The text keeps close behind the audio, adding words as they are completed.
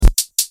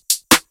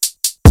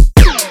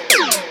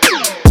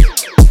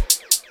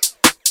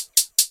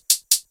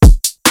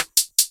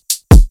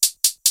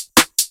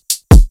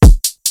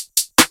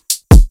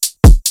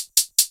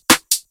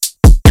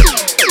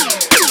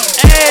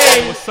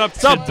up,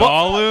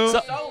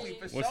 Chidalu?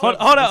 Hold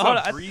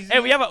on. Hey,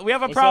 we have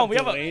a problem. We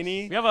have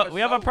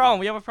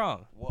a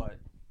problem. What?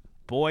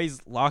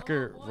 Boys'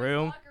 locker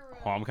room.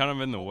 Oh, I'm kind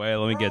of in the way.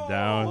 Let me get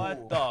down.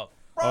 What the?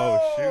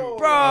 Oh shoot,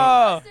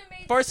 Bro.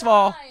 First of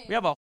all, we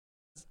have a.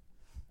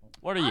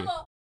 What are you?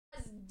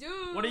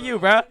 Dude. What are you,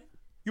 bro?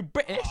 You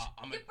British?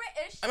 You're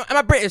British. Am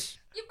I British?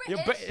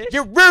 You're British.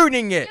 You're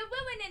ruining it. You're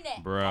ruining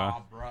it.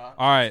 bruh. Bruh.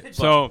 All right,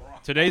 so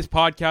today's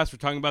podcast we're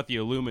talking about the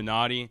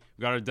Illuminati.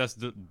 We got our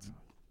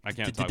I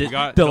can't talk. We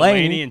got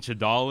Delaney and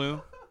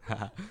Chidalu.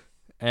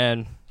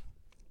 And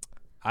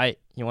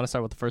you want to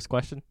start with the first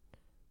question?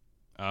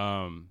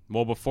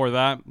 Well, before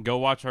that, go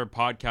watch our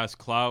podcast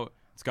Clout.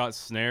 It's got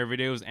snare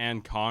videos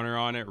and Connor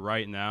on it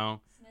right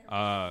now.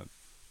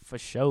 For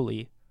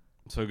surely.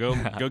 So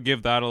go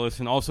give that a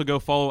listen. Also go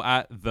follow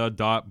at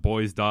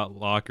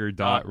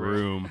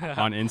the.boys.locker.room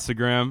on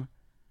Instagram.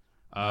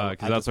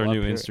 Because that's our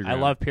new Instagram. I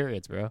love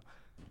periods, bro. All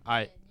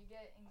right.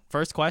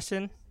 First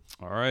question.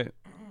 All right.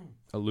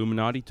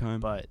 Illuminati time.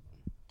 But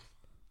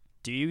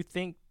do you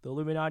think the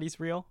Illuminati's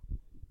real?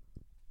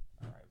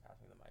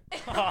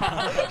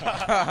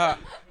 All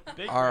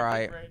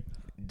right.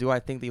 Do I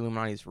think the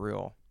Illuminati is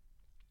real?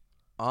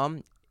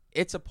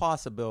 It's a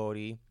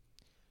possibility.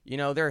 You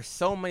know, there are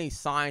so many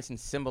signs and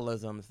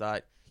symbolisms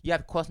that you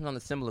have questions on the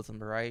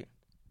symbolism, right?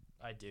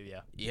 I do, yeah.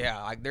 Yeah,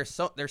 like there's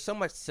so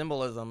much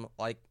symbolism.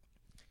 Like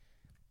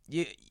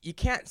you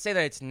can't say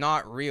that it's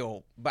not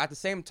real, but at the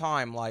same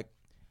time, like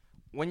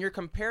when you're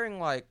comparing,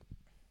 like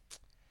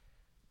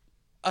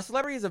a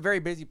celebrity is a very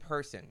busy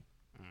person.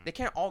 They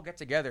can't all get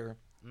together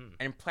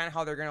and plan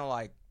how they're gonna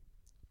like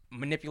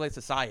manipulate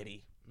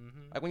society.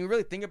 Like when you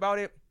really think about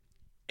it,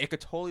 it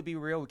could totally be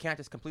real. We can't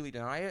just completely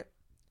deny it.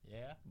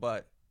 Yeah.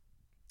 But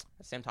at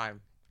the same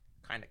time,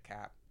 kind of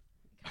cap.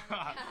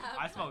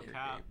 I smell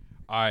cap.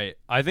 All right.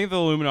 I think the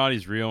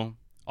Illuminati's real.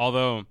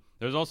 Although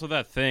there's also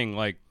that thing,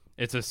 like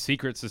it's a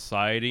secret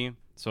society.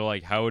 So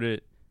like how do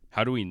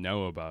we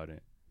know about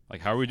it?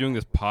 Like how are we doing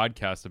this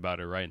podcast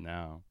about it right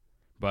now?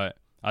 But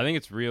I think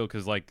it's real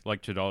because like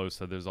Chidalu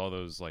said, there's all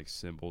those like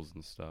symbols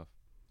and stuff.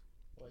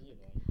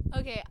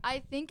 Okay, I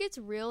think it's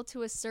real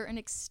to a certain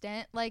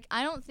extent. Like,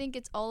 I don't think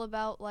it's all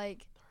about,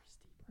 like...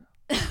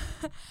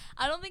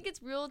 I don't think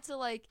it's real to,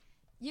 like...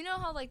 You know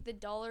how, like, the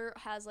dollar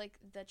has, like,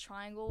 the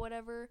triangle,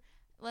 whatever?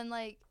 And,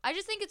 like, I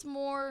just think it's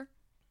more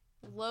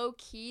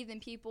low-key than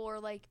people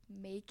are, like,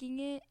 making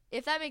it.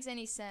 If that makes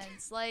any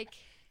sense. Like...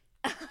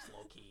 It's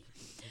low-key.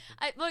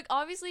 Look,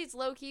 obviously it's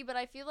low-key, but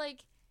I feel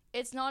like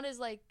it's not as,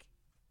 like...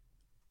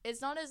 It's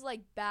not as,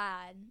 like,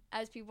 bad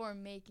as people are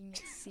making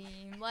it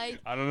seem. Like,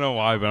 I don't know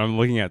why, but I'm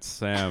looking at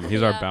Sam.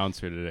 He's our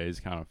bouncer today.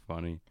 He's kind of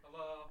funny.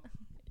 Hello.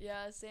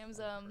 Yeah, Sam's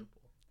Huh?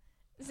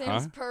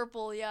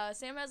 purple. Yeah,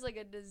 Sam has, like,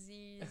 a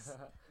disease.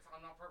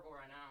 I'm not purple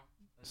right now.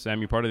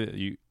 Sam, you part of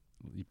the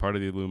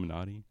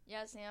Illuminati?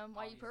 Yeah, Sam,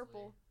 why you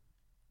purple?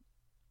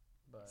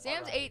 But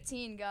Sam's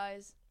 18,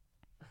 guys.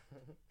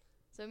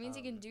 So it means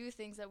he can do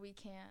things that we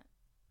can't.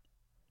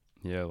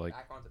 Yeah, like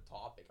Back on the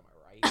topic, am I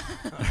right?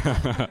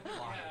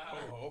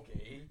 Oh,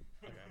 okay.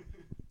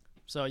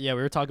 So yeah,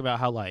 we were talking about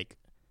how like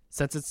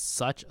since it's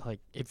such like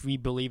if we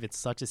believe it's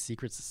such a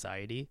secret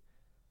society,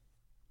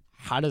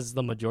 how does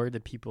the majority of the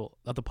people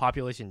of the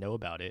population know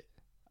about it?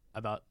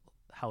 About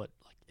how it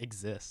like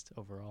exists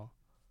overall?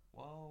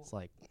 Well, It's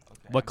like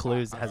okay. what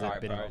clues has it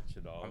been?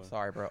 I'm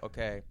sorry, bro.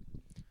 Okay.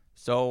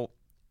 So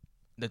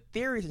the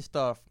theories and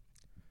stuff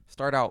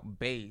start out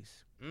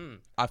base.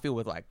 I feel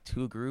with like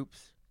two groups.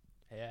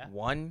 Yeah.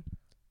 One,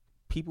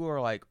 people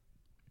are like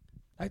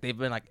they've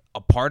been like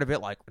a part of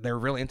it, like they're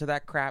really into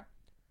that crap.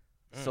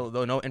 So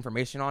they'll know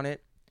information on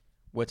it,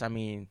 which I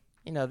mean,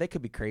 you know, they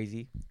could be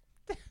crazy.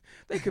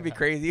 They could be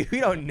crazy. We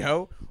don't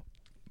know.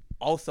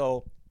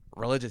 Also,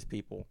 religious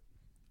people,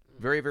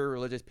 very, very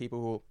religious people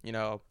who, you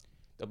know,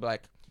 they'll be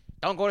like,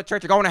 don't go to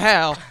church, you're going to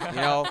hell. You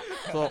know,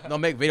 so they'll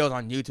make videos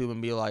on YouTube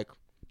and be like,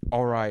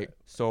 all right,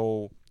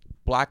 so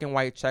black and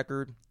white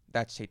checkered,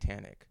 that's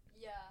satanic.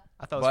 Yeah.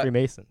 I thought it was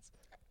Freemasons.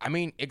 I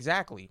mean,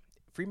 exactly.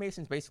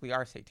 Freemasons basically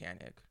are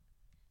satanic.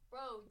 Bro,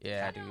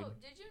 Yeah, did you know,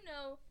 dude. Did you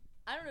know,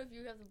 I don't know if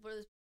you have the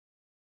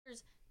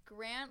this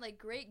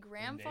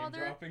great-grandfather.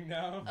 dropping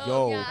now. Oh,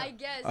 Yo. yeah, I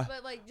guess,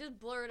 but, like, just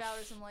blur it out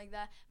or something like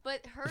that.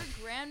 But her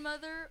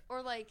grandmother,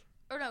 her, like,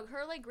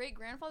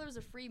 great-grandfather was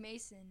a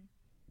Freemason.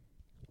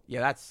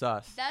 Yeah, that's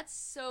sus. That's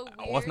so weird.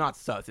 Well, it's not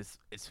sus. It's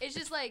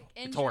just, like,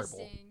 it's horrible.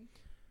 interesting.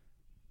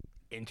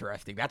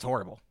 Interesting. That's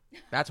horrible.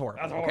 That's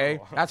horrible. That's okay?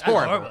 horrible. That's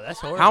horrible. That's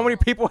horrible. How many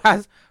people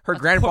has her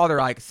grandfather,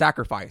 like,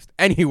 sacrificed?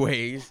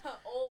 Anyways.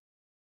 Oh,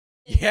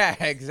 Yeah,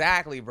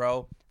 exactly,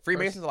 bro.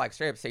 Freemasons are, like,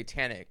 straight up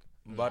satanic.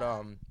 But,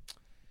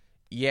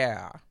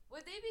 yeah.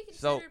 would they be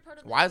So, considered part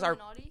of the why is our-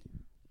 Illuminati?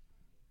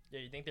 Yeah,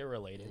 you think they're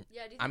related?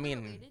 Yeah, do you think I they're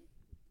mean, related?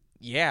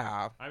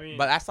 Yeah. I mean,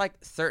 But that's, like,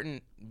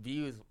 certain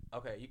views.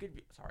 Okay, you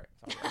could... Sorry.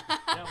 Yeah,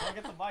 we'll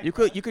get the mic,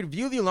 You could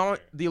view the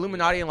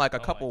Illuminati in, like, a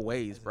couple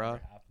ways, bro.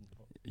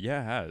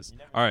 yeah, it has.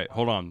 All right,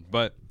 hold on.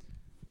 But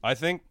I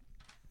think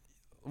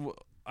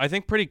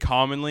pretty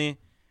commonly,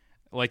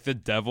 like the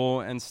devil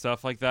and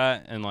stuff like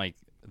that, and like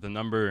the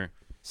number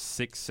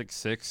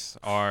 666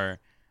 are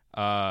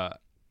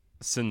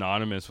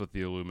synonymous with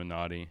the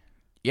Illuminati.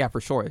 Yeah,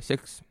 for sure.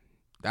 6.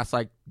 That's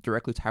like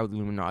directly tied with the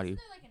Illuminati. Isn't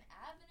there like an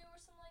avenue or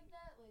something like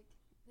that? Like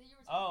that you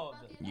were talking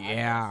about the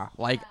Yeah,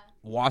 like Yeah.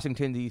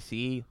 Washington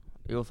D.C.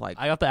 It was like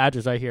I got the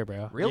address right here,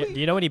 bro. Really? Do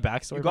you know any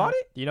backstory? You got behind-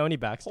 it? Do you know any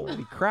backstory?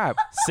 holy crap.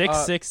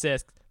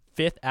 666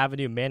 Fifth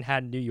Avenue,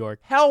 Manhattan, New York.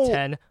 Hell,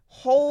 10.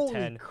 holy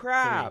 10,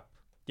 crap.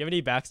 Do you have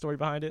any backstory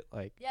behind it?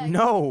 Like, Yeah,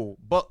 No,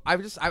 but I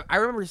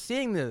remember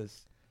seeing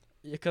this.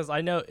 because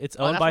I know it's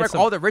Oh, owned that's by where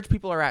some. all the rich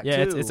people are at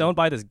Yeah, too. it's owned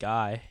by this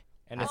guy,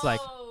 and it's like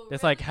Oh,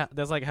 there's really?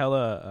 like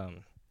hella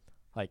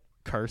like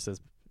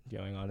curses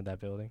going on in that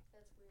building.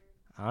 That's weird.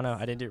 I don't know.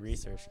 I didn't do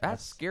research.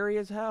 That's scary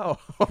as hell.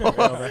 Real,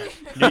 bro.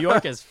 New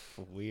York is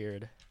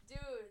weird. Dude,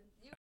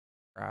 you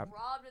Crap.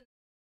 robbed an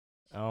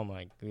Oh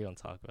my, we don't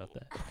talk about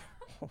that.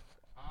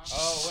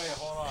 Oh wait,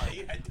 hold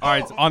on. All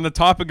right, so on the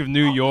topic of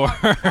New York,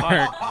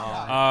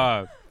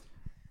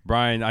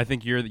 Brian, I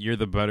think you're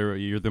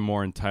the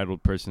more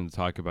entitled person to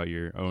talk about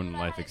your own Dude, I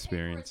life had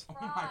experience. paper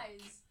and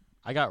fries.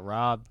 I got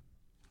robbed.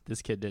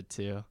 This kid did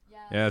too.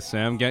 Yeah,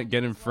 Sam, get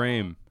in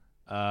frame.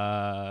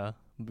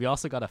 We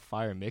also got a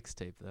fire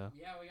mixtape though.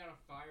 Yeah, we got a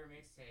fire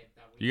mixtape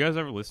that we You guys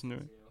ever listen to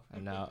it? I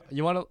know.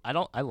 You want to?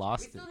 I We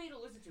lost it. still need to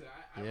listen to it.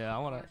 I Yeah, I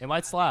want to. It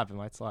might slap. It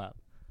might slap.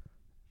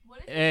 What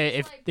if Hey,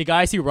 it's if like, the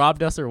guys who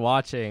robbed us are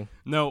watching,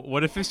 No,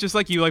 what if it's just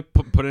like you like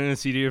put it in a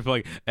CD of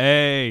like,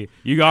 hey,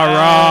 you got Hey,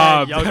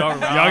 robbed. y'all got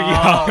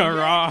Y'all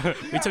got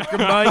robbed. we took your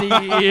money.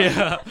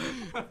 Yeah.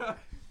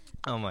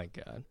 Oh my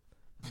god.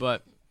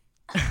 But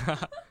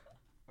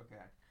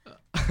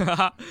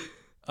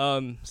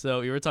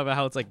so we were talking about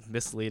how it's like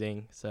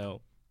misleading.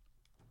 So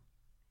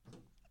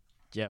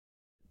yeah,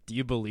 do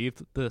you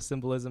believe the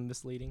symbolism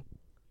misleading?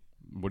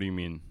 What do you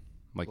mean?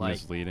 Like Like,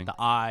 misleading? The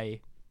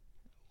eye.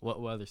 What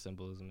other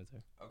symbolism is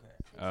there?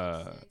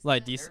 Okay.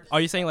 Like,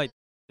 are you saying like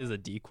is a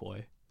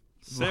decoy?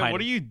 Sam, what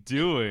are you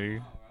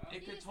doing?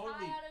 It could he's totally.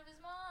 high out of his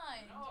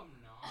mind. No, I'm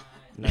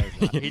not. No,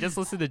 he's not. He just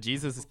listened to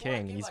Jesus is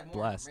King and he's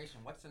blessed.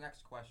 What's the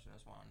next question? I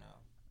just want to know.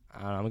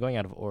 I don't know, I'm going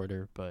out of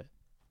order, but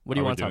what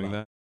do you Are we want to talk doing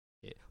about?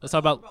 that? Yeah. Let's talk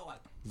about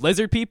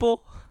lizard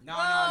people. No,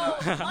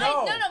 Bro,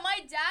 no, no. my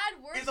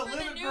dad works It's a for the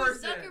lizard new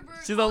person.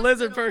 Zuckerberg She's a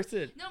lizard hospital.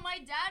 person. No, my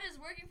dad is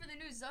working for the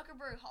new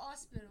Zuckerberg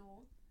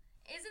hospital.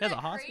 Isn't There's that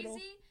a hospital?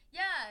 crazy?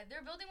 Yeah,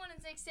 they're building one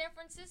in like San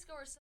Francisco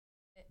or something.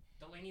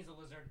 Delaney's a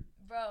lizard.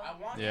 Bro, I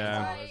want Yeah.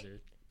 to right.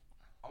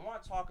 I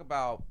want to talk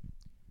about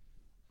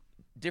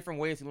different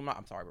ways Illuminati.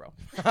 I'm sorry, bro.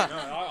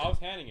 I was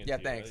handing it Yeah,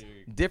 to thanks. you.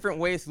 Different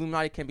ways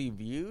Illuminati can be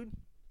viewed,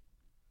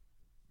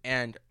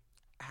 and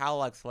how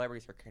like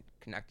celebrities are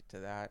connected to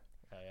that.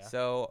 Oh, yeah.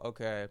 So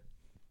okay,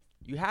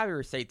 you have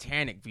your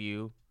satanic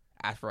view,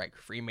 as for like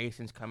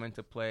Freemasons come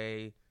into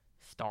play,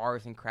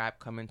 stars and crap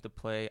come into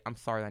play. I'm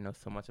sorry, I know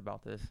so much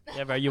about this.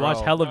 Yeah, bro. You Bro.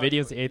 watch hella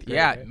videos in 8th grade.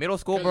 Yeah, right? middle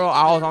school, You bro. can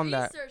I do was on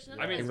that. research, none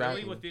I of mean, us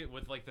Exactly. really,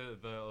 with like the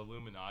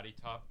Illuminati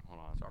hold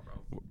on,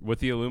 with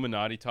the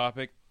Illuminati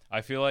topic, I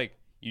feel like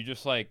you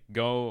just like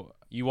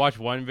you watch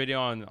one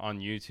video on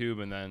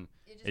YouTube and then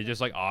it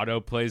just like auto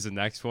plays the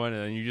next one,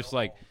 and then you just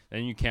like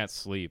then you can't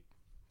sleep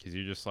because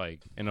you're just like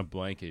in a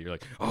blanket. You're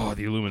like, oh,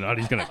 the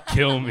Illuminati's gonna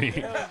kill me.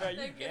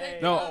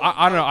 No,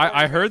 I don't know.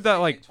 I heard that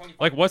like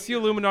what's the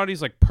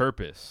Illuminati's like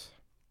purpose?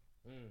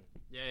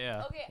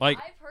 Yeah. Okay, Like-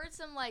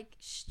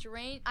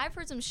 I've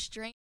heard some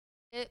strange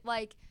it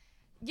like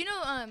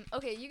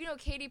okay, you know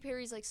Katy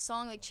Perry's like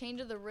song like Chained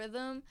to the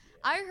Rhythm.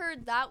 I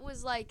heard that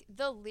was like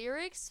the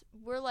lyrics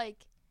were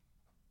like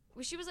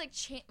she was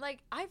like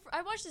I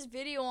watched this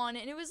video on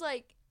it and it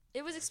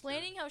was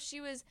explaining how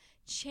she was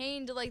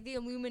chained to like the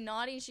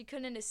Illuminati and she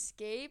couldn't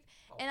escape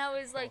and I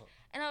was like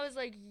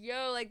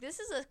yo, like this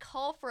is a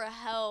call for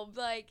help.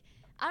 Like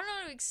I don't know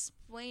how to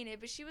explain it,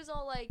 but she was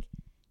all like,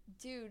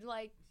 dude,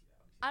 like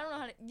I don't know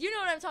how to. You know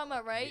what I'm talking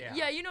about, right? Yeah.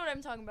 Yeah, you know what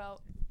I'm talking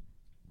about.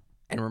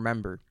 And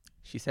remember,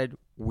 she said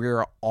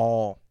we're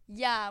all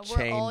Yeah,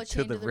 we're all Chained to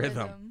chained the to the rhythm.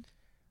 rhythm.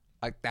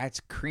 like that's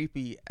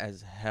creepy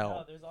as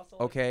hell. there's also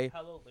Okay.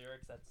 hella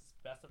lyrics that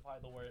specify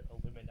the word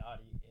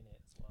Illuminati in it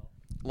as well.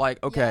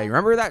 Like okay, Yeah.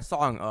 remember that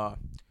song?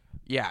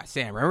 Yeah,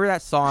 Sam. Remember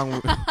that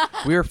song?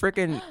 We were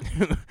freaking.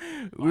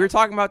 We were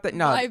talking about that.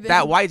 No, Vibing.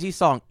 that YG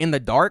song, "In the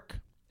Dark."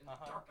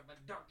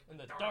 In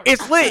the dark.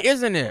 It's lit,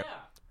 isn't it?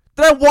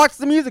 Then I watched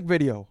the music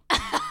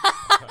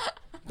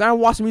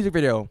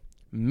video.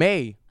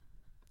 May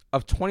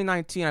of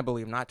 2019, I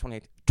believe, not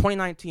 2018.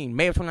 2019,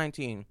 May of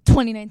 2019.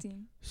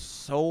 2019.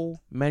 So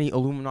many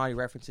Illuminati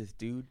references,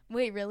 dude.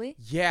 Wait, really?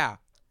 Yeah.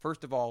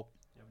 First of all,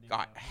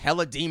 got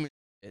hella demon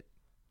shit.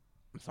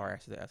 I'm sorry, I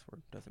said the S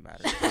word. Doesn't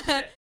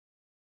matter.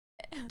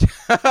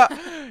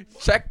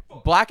 Check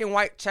black and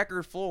white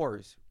checkered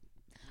floors.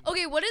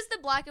 Okay, what is the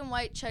black and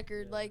white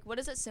checkered? Like, what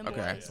does it Okay.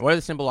 symbolize? What does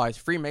it symbolize?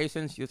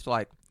 Freemasons used to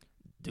like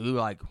do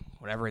like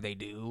whatever they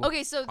do.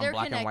 Okay, so on they're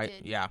black and white.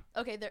 connected. Yeah.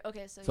 Okay, they're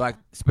okay. So, So like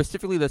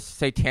specifically the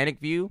satanic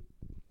view,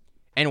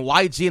 and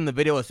YG in the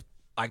video is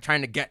like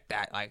trying to get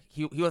that. Like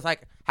he was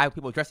like having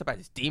people dress up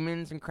as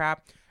demons and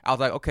crap. I was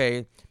like,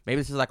 okay, maybe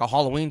this is like a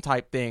Halloween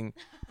type thing.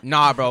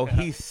 Nah, bro,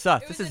 he's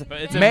sus. This is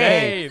But it's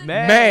May. a May.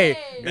 May. And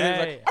he's May.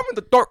 like, I'm in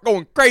the dark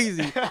going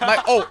crazy. I'm like,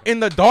 oh, in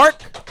the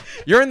dark?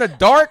 You're in the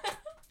dark?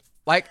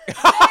 Like,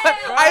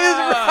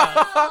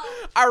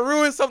 I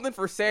ruined something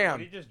for What Sam.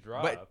 did he just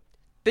drop? But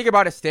think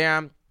about it,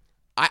 Sam.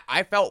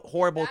 I felt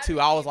horrible That too.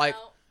 I was came like,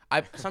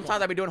 out.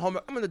 sometimes I be doing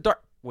homework. I'm in the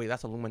dark. Wait,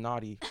 that's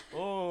Illuminati,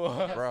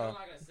 oh. bro.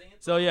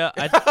 So yeah,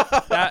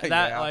 that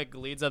Yeah. like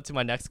leads up to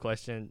my next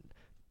question.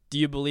 Do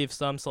you believe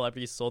some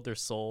celebrities sold their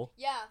soul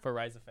Yeah. for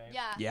Rise of Fame?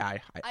 Yeah. Yeah,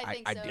 I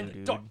think I so. do,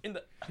 In dude. In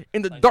the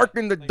In the like dark, that.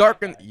 in the Like dark,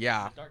 that and guy.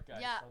 yeah. Dark guy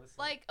Yeah. sold his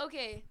soul. Like,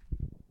 okay.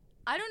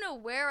 I don't know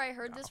where I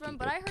heard this from,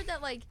 but I heard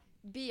that like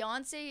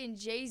Beyonce and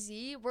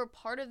Jay-Z were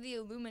part of the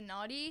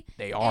Illuminati.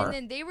 They are. And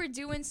then they were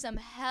doing some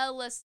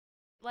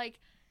like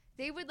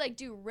they would like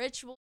do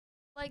ritual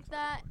like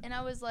that, and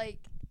I was like,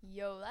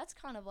 yo, that's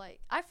kind of like,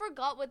 I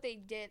forgot what they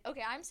did.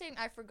 Okay, I'm saying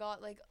I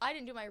forgot, like I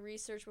didn't do my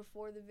research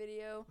before the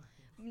video,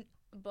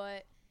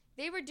 but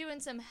they were doing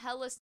some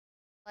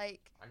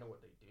like I know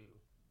what they do.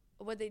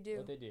 what they do.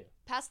 What they do?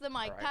 Pass the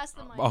mic. Alright. Pass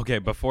the mic. Okay,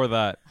 before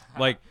that,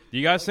 like, do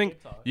you guys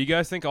think? Do you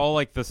guys think all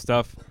like the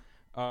stuff,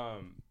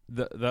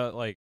 the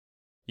like,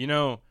 you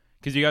know,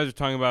 because you guys are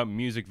talking about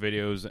music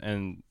videos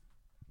and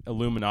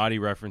Illuminati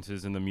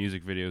references in the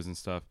music videos and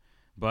stuff,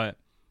 but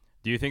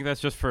do you think that's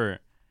just for?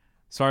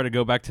 Sorry to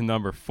go back to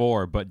number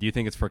 4, but do you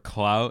think it's for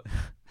clout?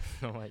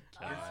 Oh my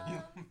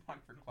god.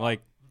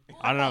 Like,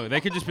 I don't know.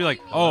 They could just be like,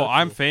 "Oh,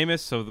 I'm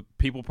famous, so the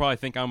people probably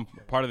think I'm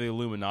part of the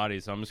Illuminati,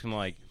 so I'm just gonna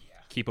like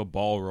keep a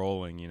ball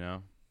rolling," you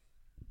know?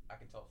 I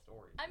can tell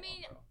stories. I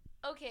mean,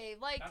 okay,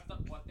 like That's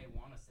what they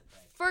want us to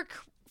think.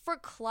 for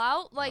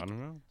clout, like I don't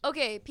know.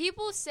 okay,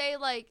 people say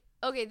like,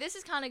 okay, this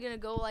is kind of gonna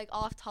go like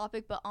off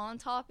topic but on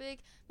topic.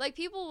 Like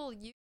people will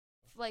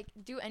like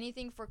do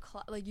anything for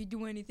clout, like you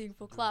do anything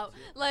for clout,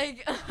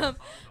 like,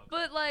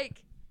 but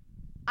like,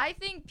 I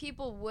think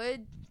people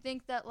would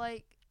think that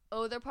like,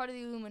 oh, they're part of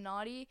the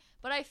Illuminati.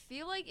 But I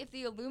feel like if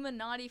the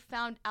Illuminati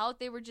found out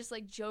they were just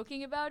like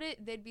joking about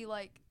it, they'd be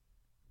like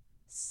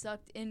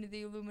sucked into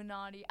the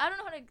Illuminati. I don't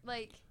know how to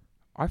like.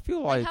 I feel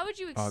Like, like how would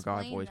you explain oh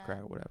god, voice that?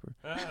 crack, whatever.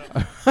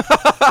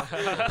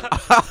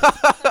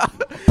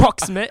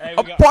 Approximate. Hey,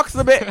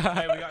 Approximate.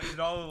 hey, we got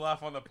Chidalu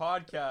laugh on the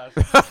podcast.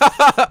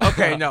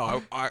 Okay,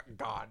 no,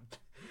 God.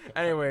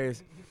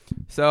 Anyways,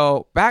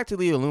 so back to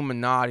the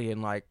Illuminati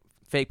and like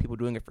fake people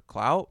doing it for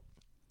clout.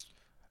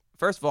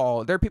 First of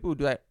all, there are people who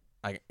do that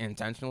like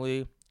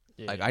intentionally.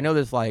 Yeah. Like I know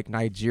this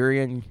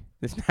Nigerian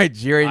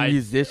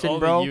musician, only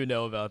bro. You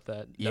know about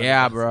that. None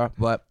Yeah, of us. bro.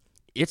 But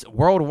it's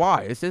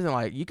worldwide. This isn't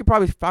like you could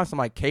probably find some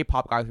like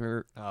K-pop guys who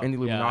are Oh, in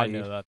the yeah, I Illuminati.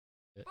 know that.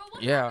 Bro,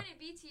 what Yeah. happened at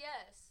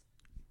BTS?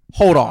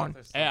 Hold on.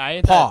 Hey, I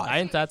ain't Pause. that. I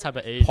ain't that type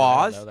of Asian.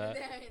 Pause. I know that.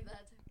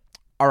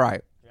 All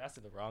right. You're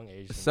asking the wrong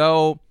Asian.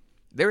 So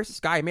there's this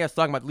guy. He made us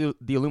talking about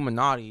the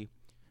Illuminati,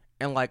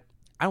 and like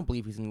I don't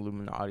believe he's in the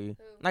Illuminati.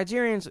 Who?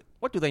 Nigerians,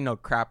 what do they know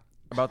crap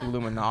about the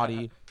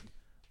Illuminati?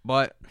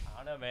 But I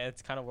don't know, man.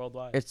 It's kind of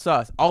worldwide. it's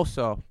us.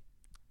 Also,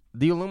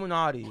 the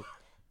Illuminati,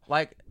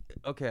 like,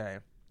 okay,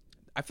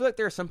 I feel like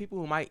there are some people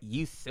who might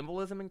use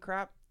symbolism and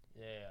crap,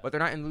 yeah. but they're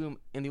not in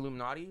the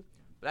Illuminati.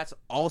 But that's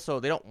also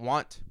they don't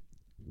want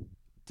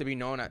to be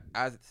known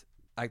as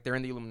like they're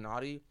in the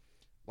Illuminati.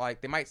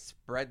 Like they might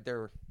spread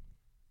their,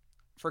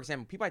 for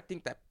example, people might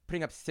think that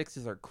putting up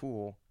sixes are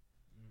cool.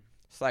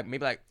 It's like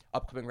maybe like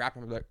upcoming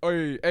rappers be like,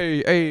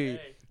 hey,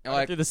 and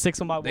like through the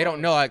 6 on my they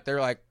don't know like they're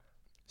like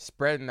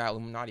spreading that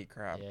Illuminati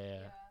crap. Yeah.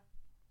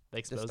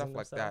 They Just exposing stuff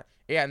like themselves?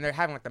 that. Yeah, and they're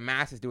having like the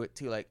masses do it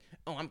too. Like,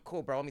 oh, I'm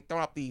cool, bro. Let me throw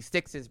up these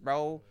sixes,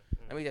 bro.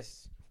 Let me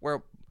just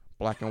wear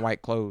black and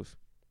white clothes.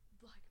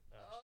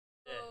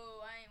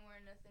 Oh, I ain't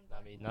wearing nothing.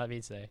 I mean, not me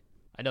to say.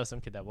 I know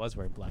some kid that was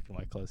wearing black and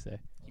white clothes today.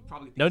 He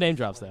probably No name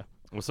drops though.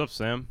 What's up,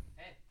 Sam?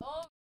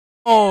 Oh,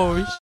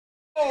 Oh,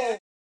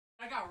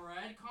 I got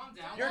red. Calm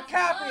down. You're Calm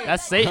capping. down.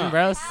 that's Satan,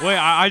 bro. Wait,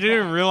 I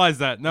didn't realize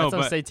that. No, That's some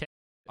but Satan.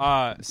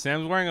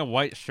 Sam's wearing a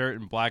white shirt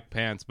and black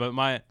pants. But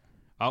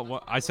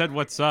I said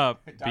what's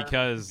up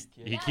because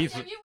he keeps.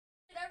 Yeah, you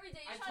it every day.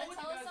 I You're told trying you to guys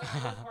tell us that I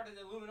was something. part of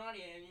the Illuminati,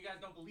 and you guys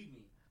don't believe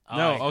me.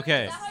 No, Alright.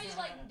 okay. Is that how you,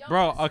 like, don't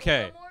Bro, wanna say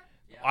okay. no more?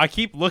 Yeah. I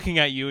keep looking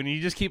at you and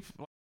you just keep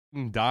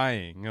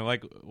dying. You're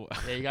like,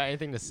 Yeah, you got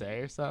anything to say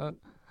or something?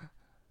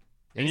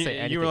 And can you- say you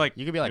were anything. like-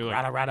 you could be like, you were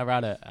like-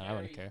 rada. I don't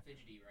Very care.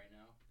 fidgety right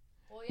now.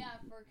 Well, yeah,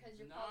 because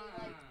you're No,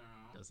 probably no.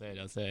 Don't say it.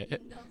 don't say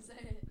it.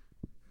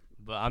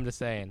 But I'm just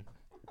saying.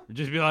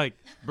 just be like,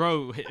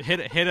 bro, hit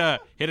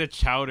a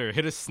chowder,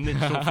 hit a snitch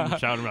from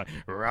chowder, like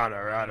rada.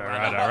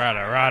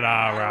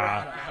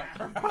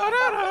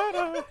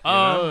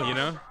 Oh, you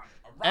know.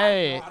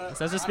 Hey,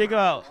 since we're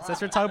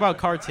talking about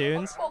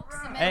cartoons.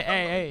 Approximate.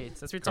 Hey,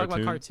 since we're talking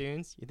about Cartoon.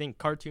 cartoons, you think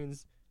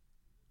cartoons,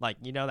 like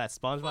you know that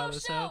SpongeBob Full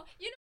episode? show.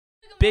 You know,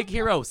 Big one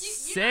Hero You know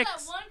 6? that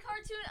one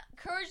cartoon,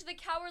 Courage the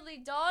Cowardly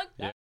Dog?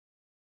 Yeah.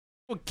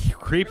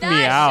 Creep That me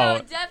show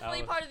out. definitely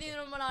That was- part of the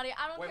Illuminati.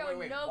 I don't care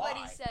what nobody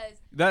why? says.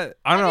 That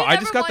I don't Have know. you I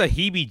just never got the watched-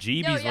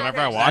 heebie-jeebies No, yeah, whenever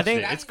I that's- watch I think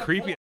it. that's It's the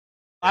creepy.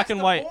 Black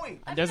and white.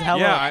 I There's mean,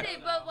 hella. Yeah, I get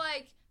it, but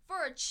like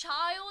for a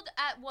child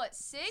at what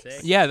 6?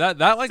 6? Yeah, that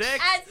like. Oh,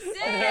 Six. At 6.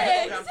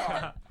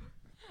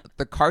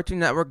 the Cartoon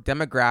Network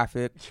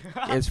demographic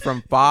is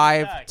from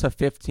 5 to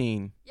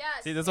 15. Yeah.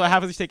 See, that's what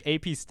happens if you take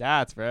AP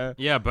stats, bro.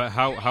 Yeah, but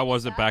how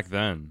was it back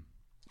then?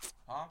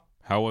 Huh?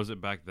 How was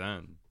it back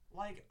then?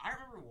 Like, I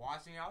remember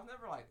watching it. I was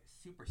never, like,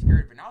 super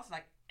scared, but now it's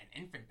like an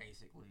infant,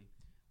 basically.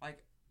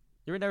 Like,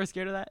 You were never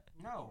scared of that?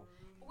 no.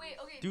 Wait,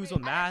 okay. Dudes wait,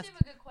 with I masks. actually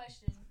have a good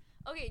question.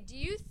 Okay, do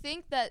you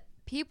think that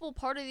people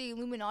part of the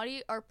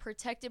Illuminati are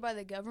protected by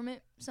the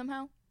government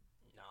somehow?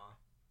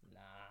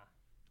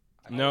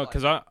 No,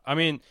 because I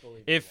mean,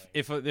 if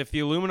the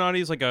Illuminati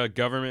is like a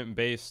government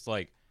based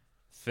like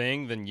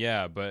thing, then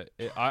yeah. But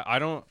I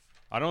don't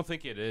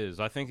think it is.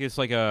 I think it's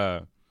like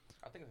a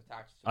I think it's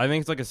attached to I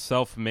think it's like a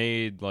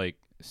self-made like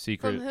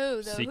secret. From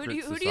who though? Secret Who do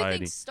you society.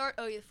 think start?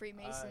 Oh, yeah, the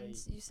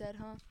Freemasons. You said,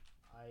 huh?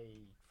 I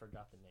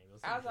forgot the name.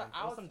 I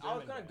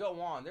was gonna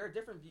go on. There are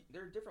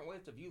different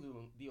ways to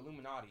view the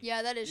Illuminati.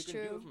 Yeah, that is you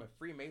can view true. it from a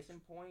Freemason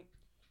point.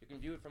 You can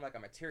view it from like a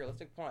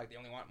materialistic point, like they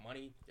only want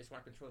money, just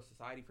want to control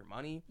society for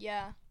money.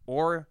 Yeah.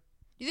 Or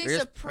Do you think they're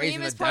just praising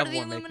Supreme is the part of the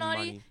devil and making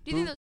Illuminati? money. Do you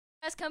think those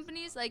ass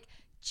companies like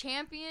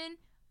Champion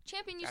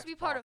used That's to be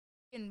part false.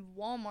 of fucking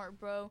Walmart,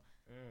 bro?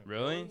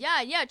 Really?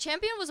 Yeah.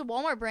 Champion was a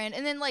Walmart brand,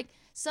 and then like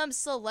some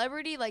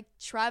celebrity like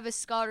Travis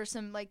Scott or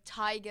some like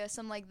Tyga,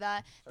 something like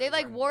that. They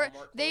Started like wearing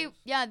wore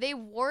Walmart they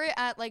wore it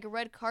at like a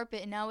red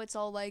carpet, and now it's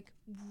all like.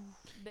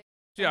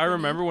 Yeah, I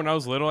remember when I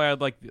was little, I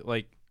had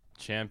like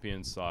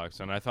Champion socks,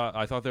 and I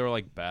thought they were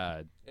like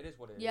bad. It is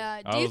what it is.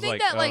 Yeah. I Do you was think like,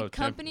 that oh, like Champion.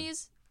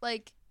 companies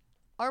like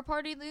are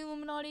part of the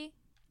Illuminati,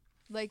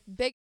 like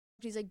big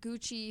companies like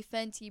Gucci,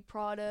 Fenty,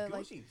 Prada,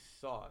 like. Gucci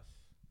sauce.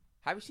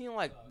 Have you seen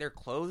like their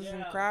clothes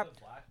and crap?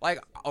 Like,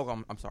 oh,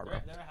 I'm sorry, bro.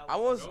 I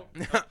was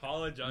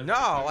Apologize.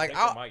 No, like,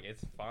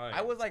 it's fine.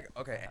 I was like,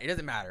 okay, it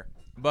doesn't matter.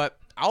 But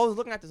I was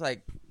looking at this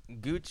like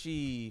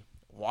Gucci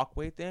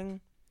walkway thing,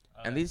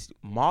 and these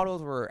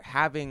models were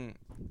having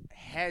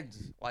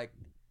heads like,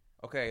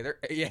 okay,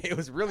 it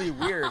was really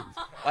weird.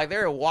 Like they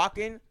were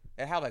walking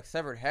and have like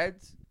severed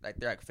heads, like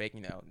they're like fake,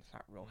 it's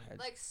not real heads.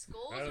 Like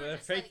skulls No, or they're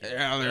just fake. like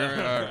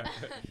Yeah,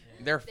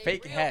 they're They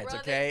fake real, heads, bro, they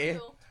okay?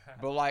 real.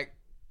 But like,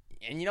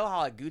 and you know how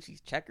like Gucci's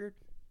checkered,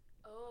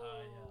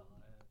 Oh.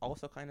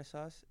 also kind of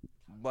sus.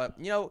 But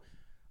I feel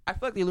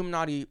like the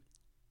Illuminati,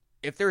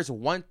 if there's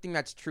one thing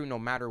that's true, no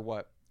matter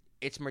what,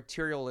 it's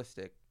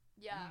materialistic.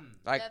 Yeah,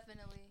 Like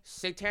definitely.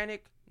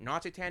 satanic,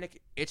 not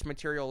satanic, it's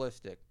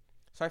materialistic.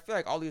 So I feel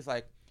like all these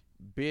like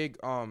big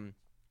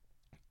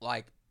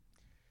like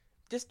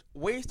just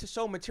ways to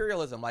show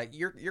materialism, like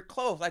your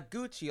clothes, like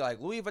Gucci, like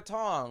Louis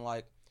Vuitton,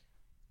 like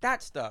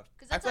that stuff.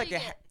 Because I that's feel how you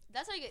like get.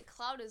 That's how you get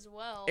clout as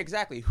well.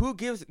 exactly. Who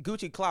gives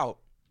Gucci clout?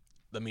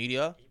 The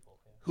media.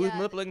 Who's Yeah.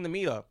 manipulating the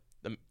media?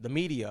 The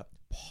media,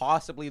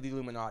 possibly the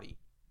Illuminati.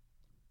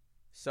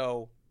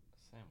 So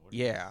Sam, what are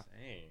you yeah.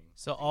 saying?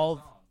 So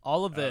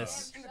all of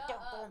this, Damn, shut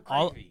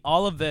up.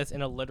 all of this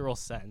in a literal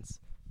sense,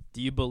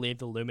 do you believe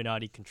the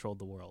Illuminati controlled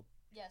the world?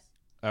 Yes.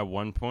 At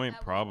one point,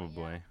 At one point,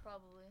 probably. yeah,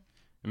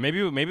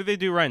 probably. Maybe they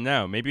do right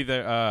now. Maybe they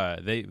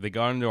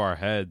got into our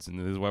heads, and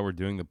this is why we're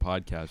doing the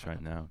podcast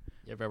right now.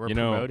 Yeah, but we're You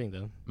know- promoting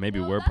them. Maybe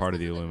No, we're that's part of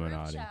the 'cause group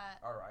Illuminati. chat.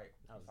 all right.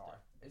 That was Sorry.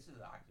 This is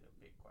actually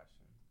a big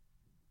question.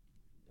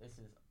 This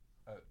is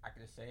I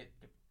can just say it.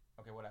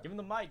 Okay, whatever. Give him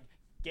the mic,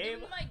 Give Gabe. him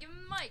the mic. Give him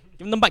the mic.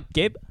 Give him the mic,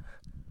 Gabe.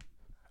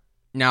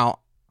 Now,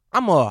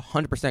 I'm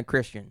 100%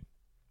 Christian.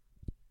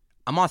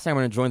 I'm not saying I'm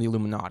going to join the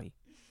Illuminati.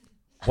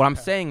 What I'm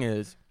saying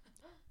is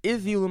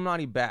the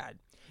Illuminati bad?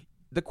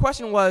 The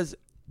question was,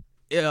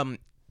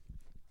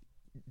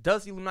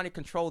 does the Illuminati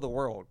control the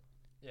world?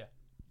 Yeah.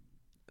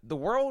 The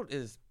world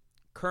is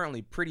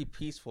currently pretty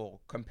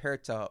peaceful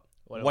compared to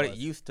what it was,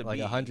 used to like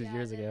be. 100 Yeah,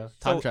 years that ago. is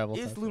Time So travel. is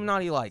time travel.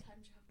 Illuminati like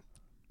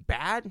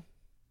bad?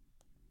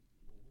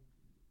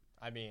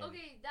 I mean,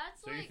 Okay,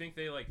 that's So like. you think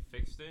they like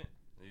fixed it?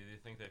 Do you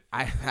think they?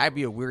 That'd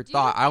be a weird Do you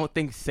thought. I think- don't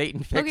think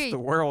Satan fixed Okay. the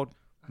world,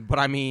 but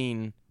I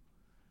mean,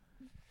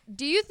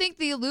 Do you think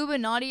the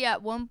Illuminati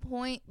at one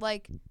point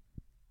like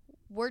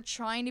were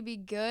trying to be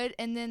good,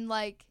 and then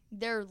like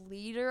their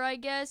leader, I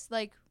guess,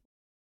 like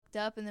fucked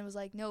up, and then was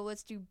like, no,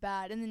 let's do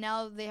bad, and then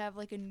now they have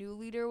like a new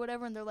leader or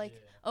whatever, and they're like,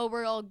 oh,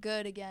 we're all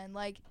good again.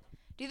 Like,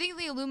 do you think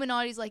the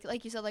Illuminati's like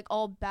you said, like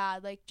all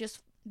bad, like just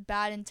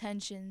bad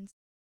intentions?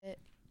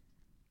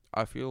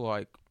 I feel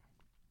like,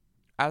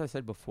 as I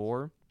said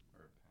before,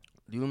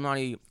 the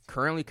Illuminati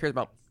currently cares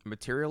about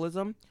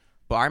materialism.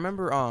 But I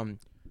remember,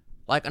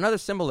 like another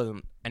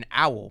symbolism, an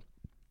owl.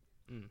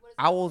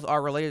 Owls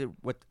are related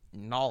with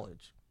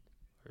knowledge.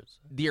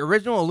 The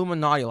original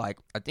Illuminati, like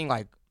I think,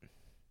 like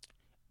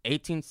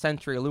 18th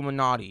century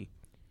Illuminati.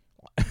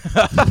 what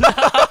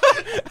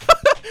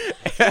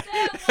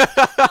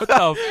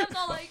the Sam's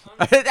all like,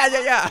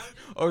 yeah.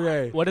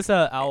 Okay. what does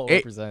a owl It-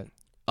 represent?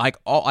 Like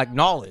all, like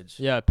knowledge.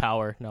 Yeah,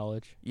 power,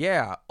 knowledge.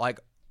 Yeah. Like.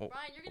 Brian,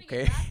 you're gonna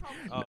Okay. get that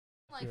problem.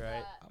 Like You're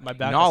right. that. My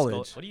back.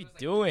 Knowledge. Is what are you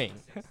doing?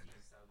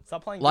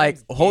 Stop playing. Like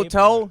games, Gabe.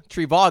 Hotel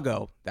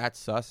Trivago. That's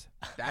sus.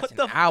 That's What an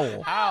the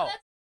owl. How?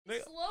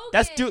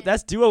 That's slogan.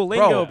 That's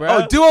Duolingo, bro.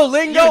 Oh,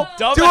 Duolingo?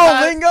 You dumbass.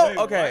 Duolingo? Wait,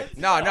 okay. what?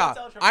 No.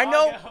 Hotel I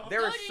know Trivago.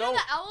 there No, are do you so. know the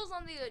owls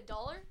on the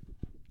dollar?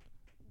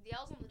 The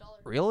owls on the dollar.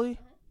 Really?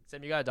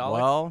 Sam, you got a dollar?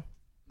 Well,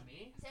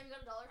 Me? Sam, you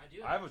got a dollar? I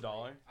do. I have a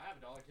dollar. I have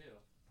a dollar too.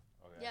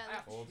 Okay. Yeah. I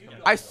have Well, two it's gonna-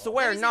 I dollars.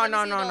 swear, Let me see, no, let me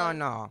no, see no, the no, dollar.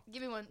 no.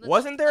 Give me one.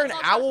 Wasn't there an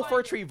Let's all owl try for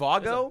it.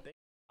 Trivago?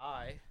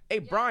 I. Hey,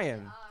 Yeah,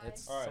 Brian, I-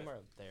 It's All right. somewhere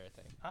there,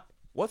 I think. Huh?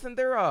 wasn't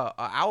there a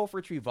owl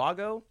for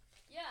Trivago?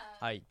 Yeah.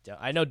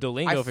 I know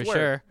Duolingo I for swear,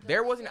 sure.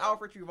 there was an owl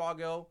for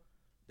Trivago.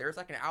 There's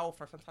like an owl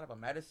for some type of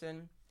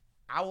medicine.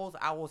 Owls,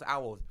 owls,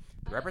 owls.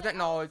 They represent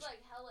knowledge,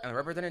 and they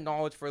represented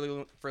knowledge for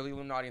the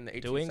Illuminati in the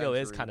 18th Duolingo century.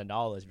 is kind of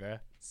knowledge, bro.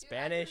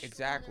 Spanish?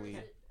 Exactly.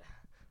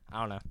 I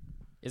don't know.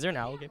 Is there an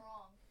owl game?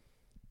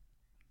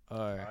 Or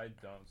I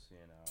don't see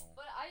an owl.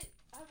 But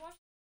I watched.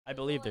 I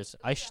believe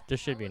there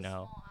should be an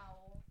owl.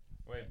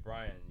 Wait,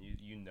 Brian,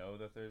 you know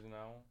that there's an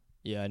owl?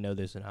 Yeah, I know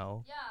there's an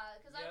owl. Yeah,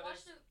 because I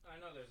watched it. I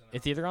know there's an.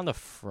 It's either on the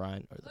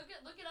front or the. Look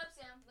it up,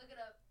 Sam. Look it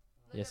up.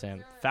 Yeah,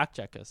 Sam. Fact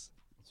check us.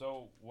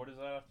 So what does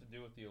that have to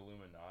do with the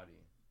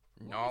Illuminati?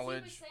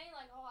 Knowledge.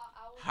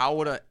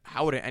 oh,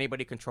 How would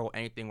anybody control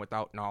anything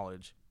without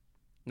knowledge?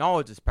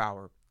 Knowledge is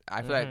power.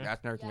 I feel like Mhm.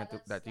 that's another thing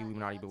that the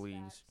Illuminati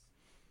believes.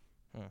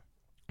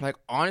 Like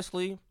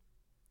honestly,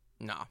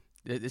 nah.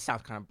 This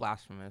sounds kind of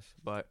blasphemous,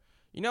 but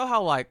you know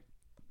how like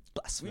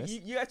Blasphemous.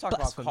 you guys talked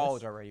about Blasphemous.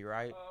 college already,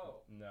 right? Oh.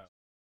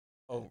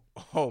 No.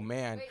 Oh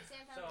man. Wait, Sam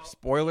found So- it.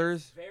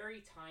 Spoilers.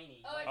 Very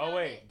tiny. Oh, I Oh found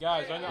wait, it.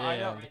 guys, There I know, it Yeah, I is.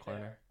 know. in the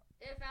corner.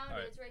 It found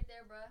Alright. it. It's right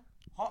there,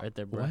 bruh. Right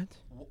there, bro.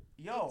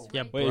 Yo. It's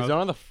Yeah, right Wait, is it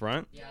on the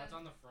front? Yeah, it's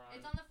on the front.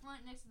 It's on the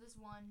front next to this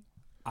one.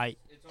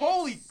 It's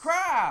Holy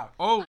crap!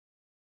 Oh,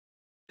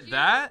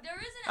 that? There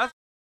is an That's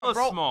hella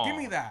Bro, small. give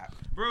me that.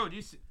 Bro, do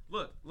you see?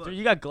 Look. Dude,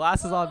 you got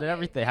glasses on and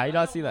everything. How you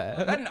not see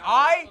That that? an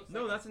eye?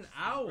 No, that's an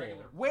owl.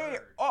 Wait.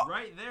 Oh.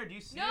 Right there. Do you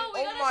see No, it? we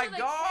Oh gotta my show the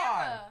God.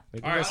 camera.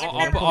 Wait, All right,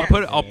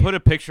 give us- I'll put a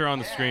picture on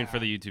the screen for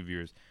Yeah. the YouTube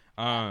viewers.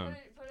 Put a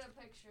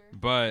picture.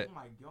 But Oh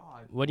my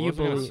god. What do What you was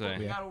I gonna believe? say?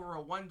 We Yeah. got over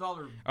a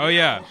 $1. oh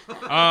yeah,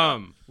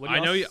 What do I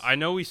you know else- I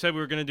know we said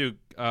we were gonna do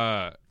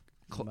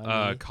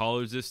Money.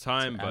 college this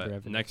time, Some ad but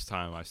revenue. next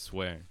time I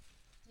swear.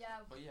 Yeah.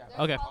 But yeah. there's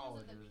Okay. problems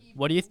with the people.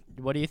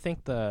 What do you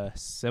think the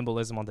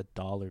symbolism on the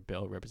dollar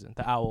bill represent?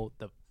 The owl,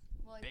 the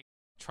Like, big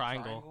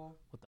triangle.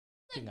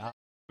 fucking owl.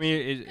 I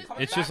mean,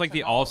 Coming it's back just like to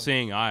the knowledge.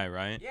 all-seeing eye,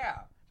 right?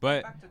 Yeah.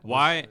 But Back to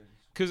why? knowledge.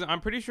 Because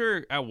I'm pretty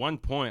sure at one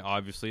point,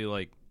 obviously,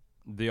 like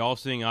the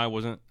all-seeing eye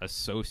wasn't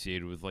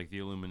associated with like the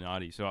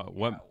Illuminati. So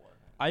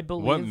I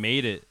believe. what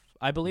made it?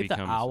 I believe the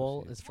become owl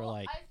associated? is for well,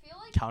 like I feel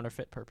like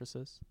counterfeit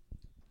purposes.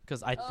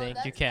 Because I Oh, think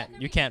that you could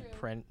be can't true.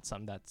 print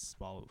something that's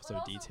small But so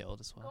also, detailed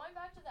as well. going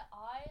back to the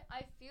eye,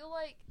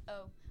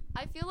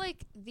 I feel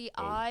like the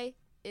eye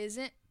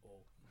isn't.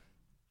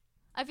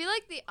 I feel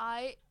like the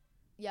eye.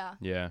 Yeah.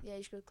 Yeah. Yeah,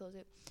 you should close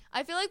it.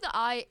 I feel like the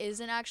eye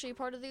isn't actually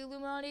part of the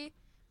Illuminati,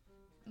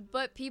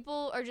 but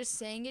people are just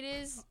saying it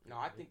is. No,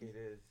 I think it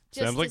is.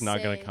 Just Sam's like to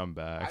not gonna say. come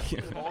back. I've seen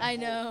multiple, I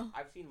know.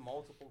 I've seen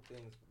multiple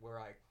things where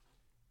like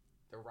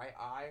the right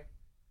eye,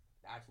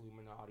 that's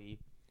Illuminati.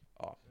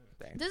 Oh,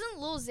 thanks. Doesn't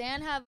Lil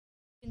Xan have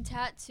a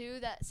tattoo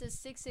that says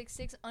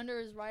 666 under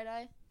his right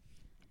eye?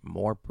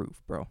 More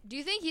proof, bro. Do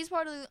you think he's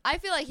part of the? I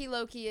feel like he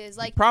low key is.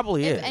 Like,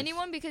 Probably if is.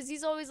 anyone, because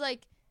he's always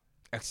like,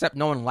 Except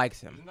no one likes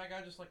him. Isn't that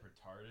guy just like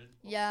retarded?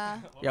 yeah.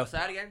 Yo, say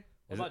that again.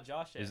 Is What about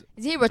Josh? is-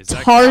 Is he Is that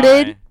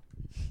retarded? guy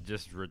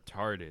just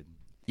retarded.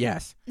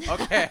 Yes.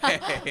 Okay.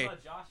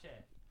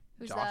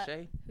 Who's Josh?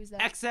 that? Who's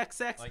that?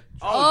 XXX. Like,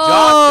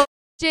 Oh,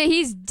 shit,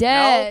 he's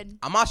dead.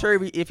 I'm not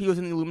sure if he was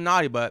in the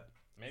Illuminati, but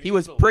maybe he he's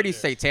was the pretty leader.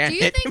 satanic.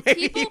 Do you think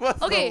Maybe people? he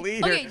was Okay, the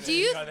leader. okay. Do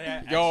you?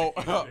 Yo,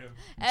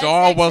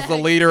 Jaw was the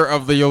leader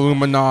of the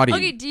Illuminati.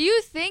 Okay, do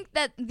you think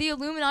that the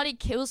Illuminati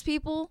kills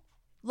people?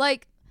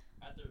 Like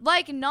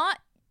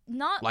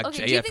not Like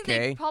okay, do you think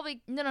they JFK?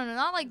 probably no,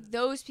 not like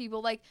those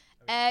people, like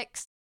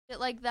X shit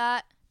like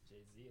that.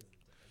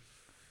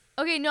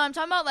 Okay, no, I'm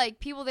talking about like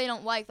people they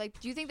don't like. Like,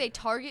 do you think they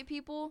target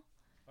people?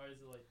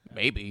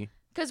 Maybe.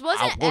 Cause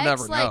wasn't we'll X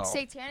never like know.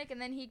 satanic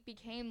and then he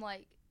became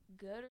like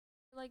good or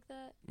like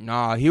that?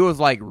 Nah, he was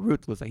like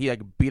ruthless. Like, he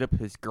like beat up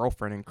his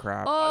girlfriend and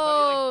crap.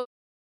 Oh,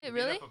 He beat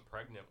really? up a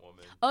pregnant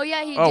woman. Oh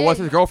yeah, he Oh, did. was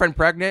his girlfriend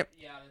pregnant?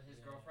 Yeah, his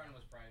girlfriend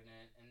was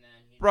pregnant, and then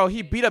Bro,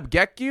 he beat up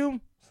Gekyu?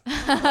 No,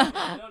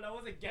 that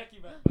wasn't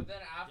Geki, but But then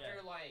after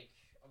like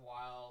a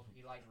while,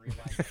 he like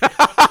realized.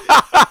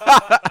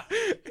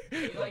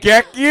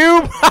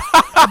 Gekyu?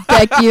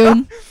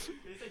 Gekyum.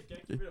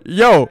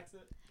 Yo.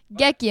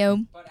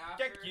 Gekyum. But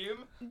after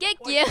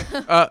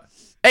Gekyum.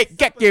 Hey,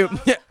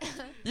 Gekyu.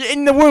 You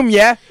in the womb,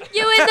 yeah?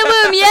 You in the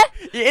womb, yeah?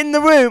 You in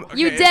the womb.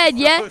 You Okay, dead,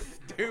 it's yeah? so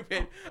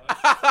stupid.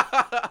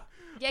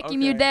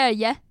 Gekyum, you Okay. there,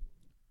 yeah?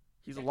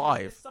 He's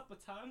alive. supper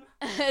time.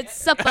 It's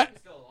supper. he's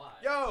still alive.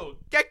 Yo,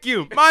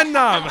 Gekyu,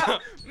 Manam,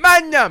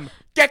 Manam,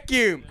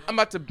 Gekyu. I'm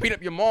about to beat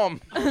up your mom.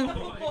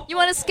 You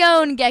want a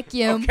scone,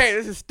 Gekyum? Okay,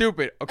 this is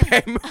stupid.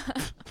 Okay.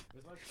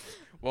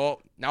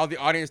 Well, now the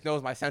audience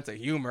knows my sense of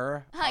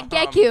humor.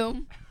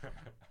 Gekyum.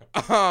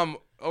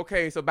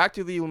 Okay, so back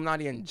to the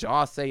Illuminati and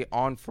Jose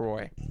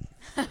Onfroy.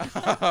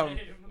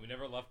 We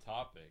never left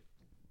topic.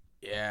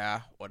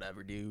 Yeah,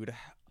 whatever, dude.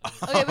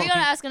 Okay, we gotta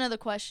ask another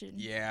question.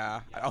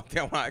 Yeah, I don't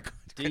think I want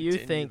to. Do you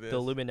think the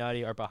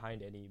Illuminati are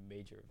behind any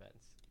major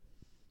events?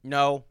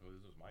 No. This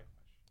was my question.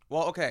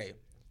 Well, okay.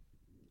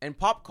 In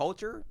pop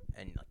culture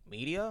and like,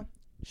 media,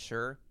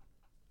 sure.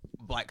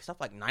 Like stuff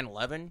like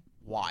 9/11.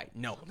 Why?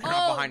 No, they're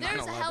not behind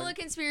there's 9/11. hella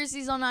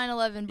conspiracies on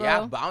 9/11, bro.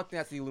 Yeah, but I don't think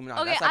that's the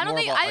Illuminati. Okay, That's like I don't more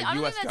think of a I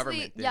don't U.S. think that's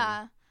government thing.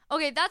 yeah.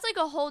 Okay, that's like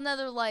a whole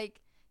nother like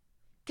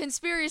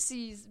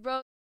conspiracies,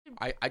 bro.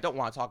 I don't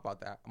want to talk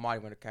about that. I'm not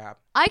even gonna cap.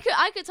 I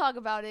could talk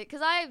about it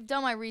because I've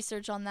done my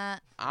research on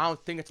that. I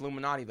don't think it's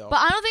Illuminati though. But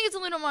I don't think it's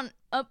Illuminati.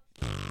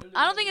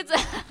 I don't think it's.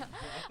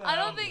 I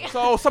don't think.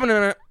 So someone.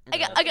 I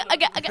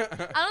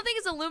don't think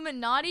it's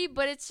Illuminati,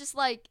 but it's just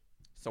like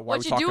So why are what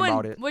we you talking doing.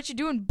 about it? What you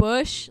doing,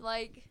 Bush?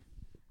 Like.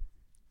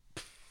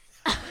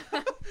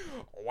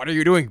 What are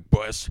you doing,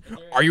 Bush?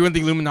 Are you in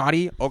the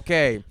Illuminati?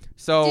 Okay,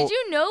 so Did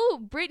you know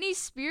Britney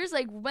Spears,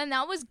 like, when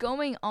that was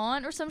going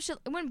on or some shit,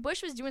 when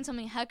Bush was doing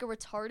something hecka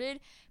retarded,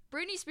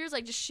 Britney Spears,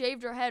 like, just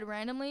shaved her head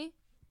randomly?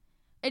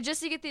 And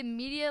just to get the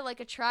media, like,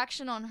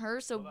 attraction on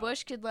her so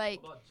Bush could, like...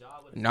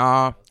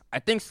 Nah, I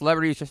think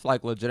celebrities just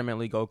like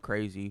legitimately go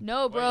crazy.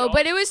 No, bro,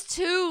 but it was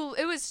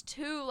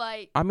too,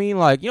 like... I mean,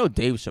 like, you know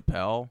Dave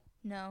Chappelle?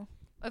 No.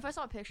 If I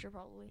saw a picture,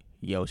 probably.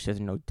 Yo, she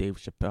doesn't know Dave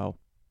Chappelle.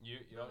 You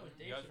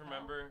guys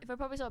remember? If I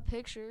probably saw a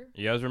picture.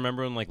 You guys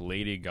remember when like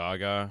Lady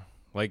Gaga,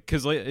 like,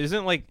 cause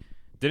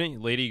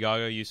didn't Lady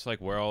Gaga used to like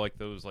wear all like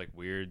those like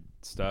weird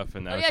stuff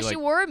and now Oh, yeah, she she like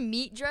wore a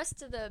meat dress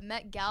to the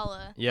Met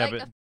Gala. yeah, like,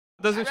 but a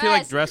doesn't she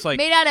like dress like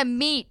made out of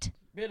meat.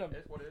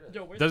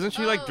 doesn't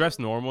she like Oh. dress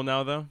normal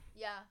now though?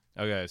 Yeah.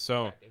 Okay,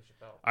 so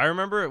I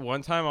remember at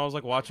one time I was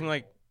like watching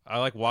like I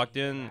like walked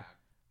in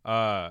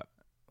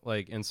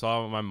like and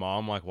saw my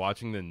mom like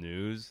watching the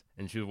news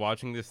and she was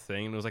watching this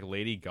thing and it was like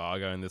Lady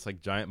Gaga and this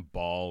like giant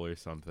ball or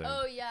something.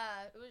 Oh, yeah.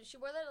 She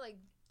wore that at, like,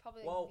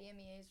 probably like, Well,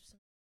 VMAs or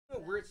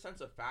something. A weird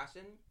sense of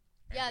fashion.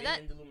 Yeah,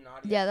 that- in the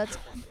Illuminati yeah, is a that's-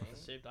 different thing.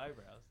 Shaved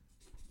eyebrows.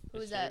 Who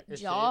was Is that?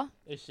 is Jaw?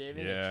 Is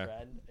shaving Yeah. a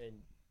trend? And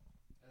And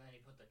then he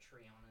put the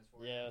tree on his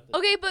forehead. yeah. the-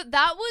 Okay, but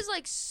that was,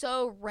 like,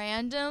 so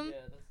random.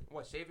 yeah, that's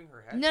What, shaving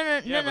her head?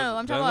 No, Yeah, but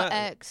I'm talking about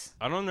doesn't X.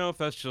 I don't know if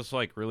that's just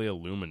like really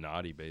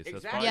Illuminati based. That's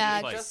Exactly. probably Yeah,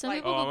 just like just some like,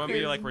 people oh, go I'm gonna crazy.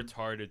 be like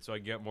retarded so I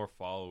get more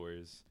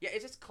followers. Yeah,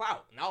 it's just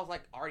clout. And that was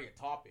like already a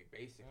topic,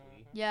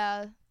 basically.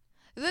 Yeah.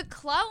 The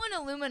Clout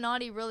and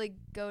Illuminati really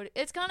go.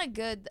 It's kind of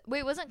good.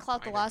 Wait, wasn't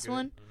Clout the Kinda last good.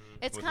 one?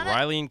 It's With kind of.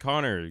 Riley and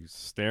Connor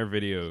snare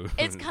video.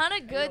 It's kind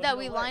of good you that know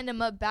we what? lined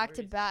them up back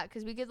to back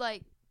because we could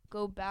like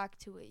go back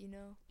to it, you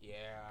know? Yeah.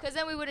 Because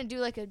then we wouldn't do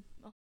like a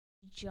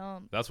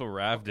jump. That's what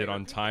Rav Okay, did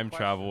on repeat the time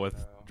travel with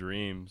question, though.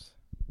 Dreams.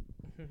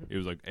 He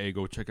was like, "Hey,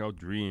 go check out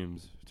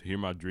Dreams to hear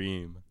my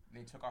dream."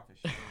 Then he took off his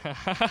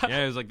shirt.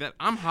 Yeah, he was like that.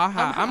 I'm ha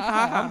ha. I'm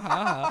ha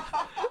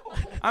ha.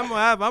 I'm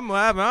lab. I'm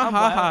lab. I'm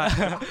ha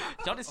ha.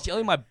 Y'all just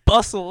stealing my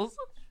bustles.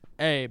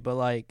 Hey, but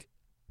like,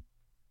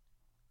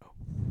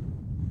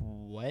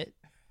 what?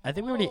 I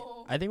think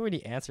we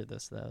already answered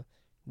this though.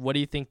 What do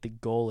you think the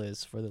goal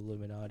is for the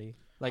Illuminati?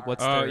 Like,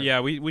 what's Oh their yeah,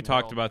 we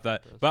talked moral about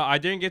that, purpose? but I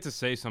didn't get to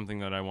say something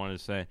that I wanted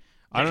to say.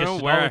 I don't know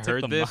Because where I Chidalu took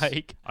heard the this.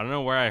 mic. I don't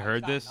know where I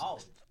heard this.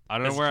 I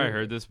don't know That's where I true.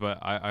 heard this, but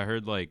I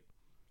heard like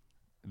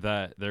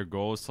that their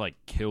goal is to like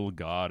kill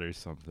God or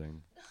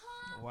something.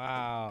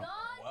 Wow.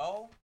 God,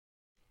 Well,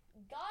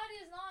 God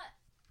is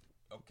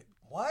not. okay.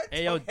 What?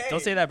 Hey yo, Okay. don't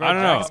say that, bro. I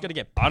don't know. It's gonna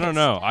get. I don't pissed.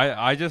 know.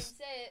 I just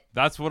Say it.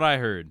 that's what I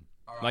heard.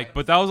 All Like, right.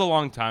 but that was a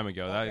long time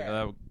ago. Okay.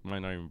 That might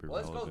not even be Well,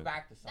 this goes relevant.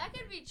 back to something. That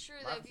could be true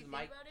though if you think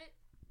Mike. about it.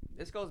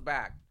 This goes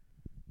back.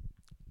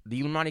 The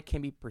Illuminati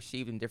can be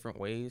perceived in different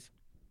ways.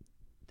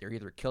 They're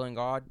either killing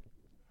God,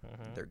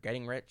 they're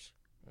getting rich,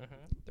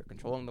 they're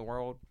controlling the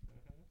world.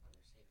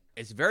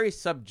 It's very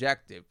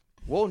subjective.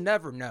 We'll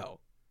never know,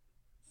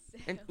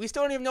 and we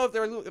still don't even know if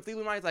the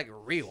Illuminati is like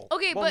real.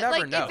 Okay, we'll but never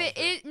like know.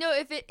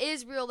 if it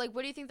is real, like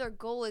what do you think their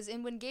goal is?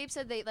 And when Gabe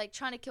said they like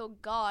trying to kill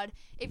God,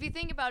 if you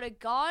think about it,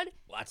 God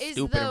Well, that's is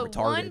stupid the and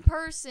retarded. one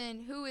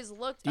person who is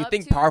looked Do you up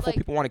think to. powerful like,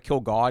 people want to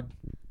kill God?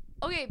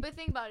 Okay, but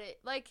think about it.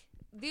 Like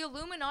the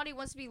Illuminati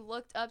wants to be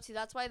looked up to.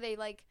 That's why they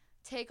like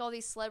take all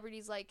these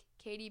celebrities like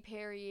Katy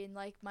Perry and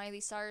like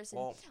Miley Cyrus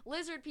and Well,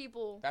 lizard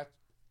people. that's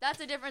That's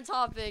a different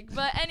topic.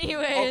 But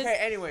anyways. okay.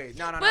 Anyway,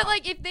 no. But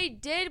like if they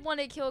did want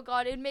to kill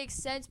God, it makes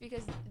sense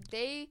because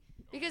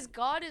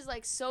God is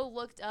like so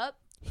looked up.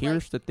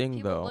 Here's like, the thing,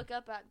 people though. look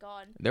up at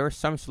God. There are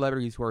some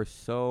celebrities who are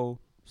so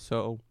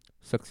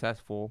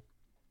successful,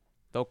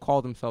 they'll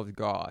call themselves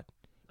God.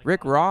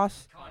 Rick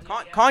Ross,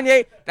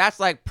 Kanye, that's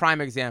like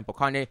prime example.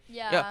 Kanye,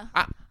 Yeah.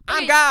 I'm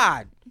Okay.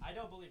 God. I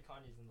don't believe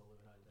Kanye's in the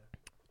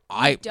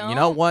Illuminati though. You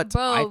know don't? what?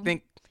 I Bro.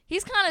 think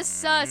He's kind of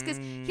sus because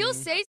he'll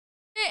say it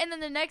and then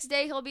the next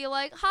day he'll be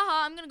like,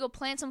 haha, I'm going to go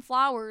plant some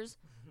flowers.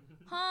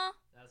 Huh?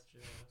 That's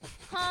true.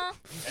 Huh?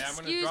 Hey, I'm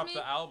gonna Excuse drop me?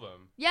 the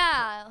album.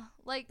 Yeah.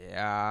 Like,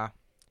 yeah.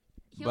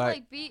 he'll but-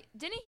 like be.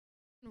 Didn't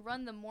he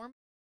run the Mormon?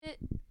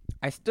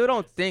 I still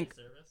don't think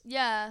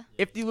Yeah.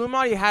 if the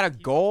Illuminati had a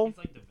goal, He's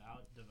like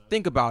devout.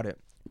 think about it.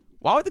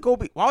 Why would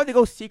they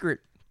go secret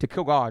to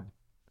kill God?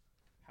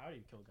 How do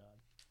you kill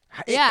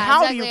God? Yeah,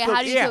 How exactly. do you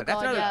How do you kill that's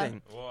God? another Yeah.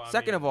 thing. Well,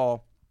 Second of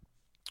all,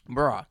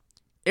 bruh,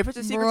 if it's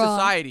a secret Bruh.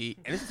 society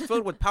and this is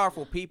filled with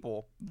powerful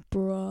people,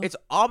 Bruh. it's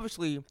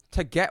obviously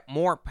to get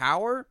more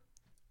power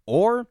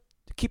or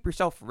to keep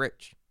yourself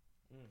rich.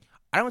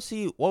 I don't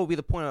see what would be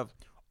the point of,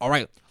 all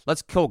right,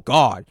 let's kill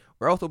God.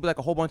 Or else there'll be like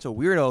a whole bunch of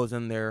weirdos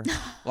in there.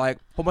 Like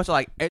a whole bunch of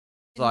like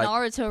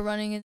Naruto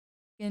running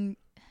in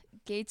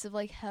gates of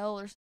like hell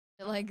or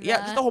something like that. yeah,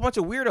 just a whole bunch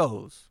of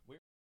weirdos.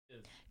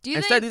 Do you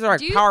Instead, think, these are like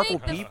do you powerful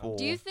think people.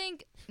 Do you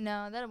think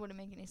no, that wouldn't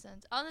make any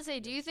sense. I was gonna say,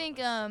 do you think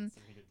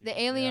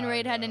the alien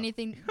raid had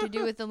anything to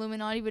do with the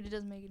Illuminati? But it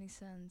doesn't make any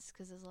sense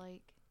because it's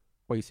like.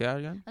 Wait, you say that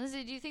again? I was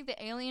gonna say, do you think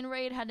the alien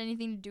raid had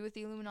anything to do with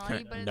the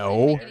Illuminati? But it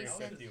No. didn't make any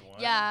sense.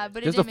 Yeah,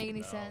 but it Just didn't a- make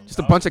any sense. Just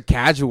a bunch of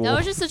casual. That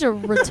was just such a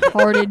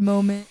retarded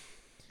moment.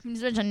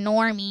 These bunch of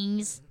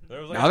normies. There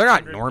was No, they're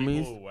not 100 normies.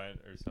 people who went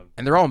or something.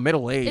 And they're all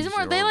middle aged.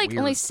 Isn't they like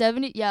only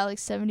 70? Yeah, like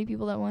 70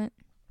 people that went.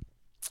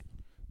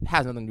 It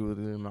has nothing to do with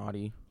the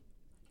Illuminati.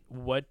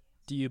 What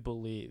do you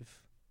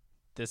believe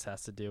this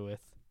has to do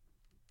with?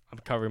 I'm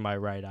covering my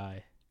right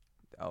eye,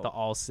 Oh. the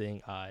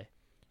all-seeing eye.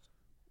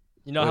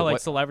 You know Wait, how like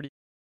what? celebrity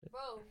Bro.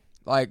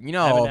 Like you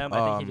know, Eminem,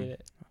 I think he did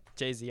it.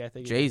 Jay-Z, I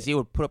think. he did Jay-Z it.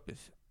 would put up the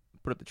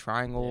Yeah,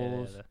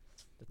 triangles. the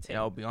You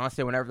know,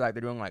 Beyonce, whenever like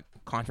they're doing like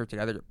concerts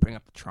together, they're putting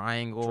up the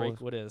triangles.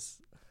 Drake, what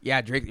is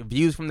Yeah, Drake.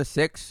 Views from the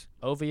 6.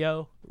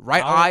 OVO?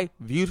 Right Owl? eye.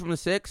 Views from the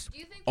 6. Do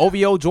you think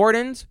OVO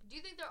Jordans. Do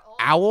you think they're all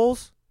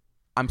Owls.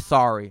 I'm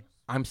sorry.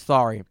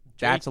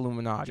 That's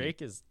Illuminati.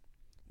 Drake is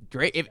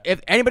Drake.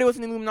 If anybody was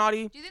in the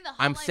Illuminati, Do you think the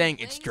I'm Hotline saying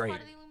it's Bling's Drake.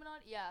 part of the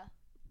Illuminati? Yeah.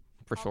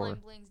 for sure.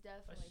 Hotline Bling's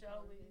definitely.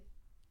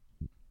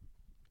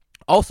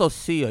 Also,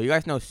 Sia. You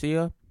guys know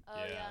Sia? Oh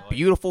Yeah, yeah. like-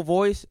 Beautiful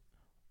voice,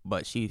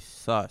 but she's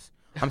sus.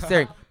 I'm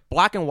staring.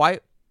 Black and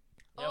white.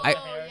 Oh I-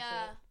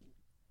 yeah.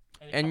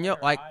 And you know,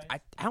 like I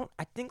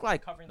think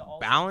like covering the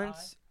all-seeing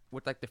balance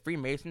with like the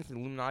Freemasons and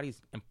Illuminati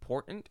is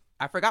important.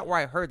 I forgot where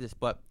I heard this,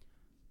 but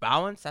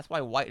balance. That's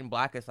why white and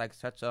black is like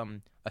such a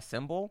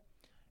symbol.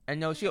 And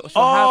no, she'll have.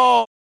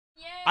 Oh,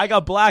 Yay. I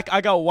got black,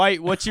 I got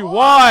white. What you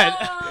want?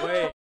 Oh.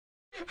 Wait.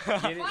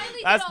 Riley did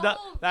That's a not.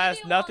 whole That has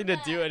video nothing to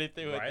on do that.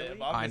 anything with Riley? it.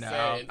 but I'm I just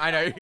know. saying. I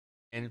know.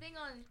 Thing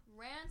on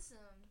ransom.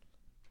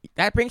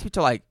 That brings me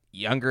to like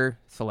younger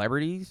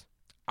celebrities.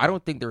 I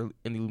don't think they're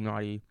in the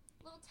Illuminati.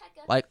 Little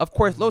Tekka. Like, of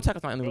course, Lil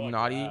Tecca's not in the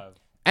Illuminati.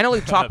 And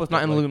only Chop was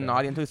not in the Like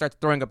Illuminati until he starts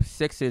throwing up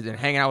 6s and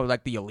hanging out with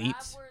like the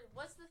elites.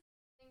 What's the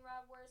thing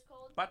Rob wears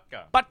called?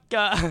 Patka.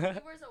 Butka. He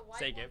wears a white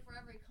Say one it. for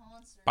every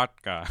concert.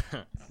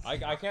 Patka.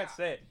 I can't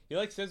say it. He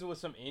like says it with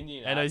some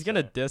Indian I know he's gonna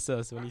accent. diss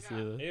us when he sees He'd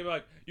it. be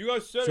like, you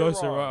guys said So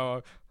it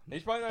wrong.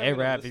 He's probably not Hey even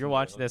gonna Rap, if listen you're to it,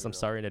 watching let's this, be I'm real.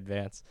 sorry in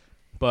advance.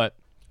 But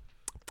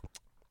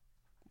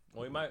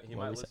Well, he might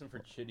What we listen for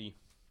Chitty.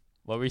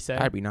 what were we saying?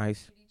 That'd be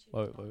nice.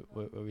 What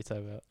were we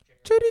talking about?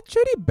 Chitty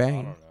chitty I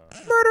bang. don't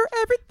know. Murder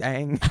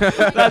everything.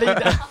 Not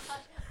even-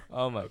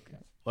 Oh my god.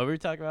 What were we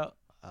talking about?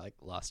 I like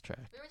lost track.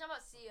 We were talking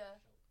about Sia.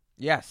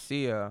 Yeah,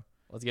 Sia.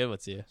 Let's get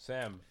what's you.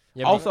 Sam.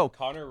 Yeah, Also,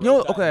 Connor wrote you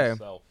know, that okay.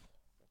 himself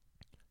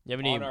you have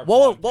any? on our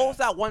What podcast. was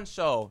that one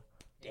show?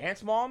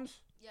 Dance Moms?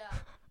 Yeah.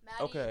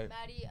 Maddie. Okay.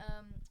 Maddie.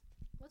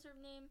 What's her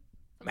name?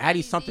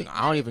 Maddie something,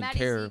 I don't even Maddie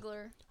care.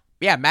 Ziegler.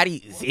 Yeah,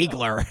 Maddie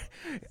Ziegler.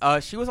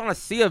 She was on a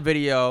Sia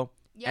video.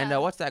 Yeah.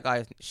 And what's that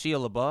guy's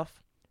Shia LaBeouf?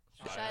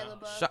 Shia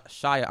LaBeouf.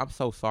 Shia. I'm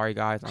so sorry,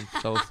 guys. I'm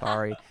so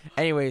sorry.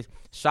 Anyways,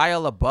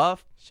 Shia LaBeouf.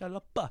 Shut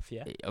up, Buff.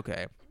 Yeah.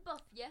 Okay.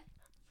 Buff, yeah.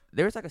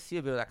 There was like a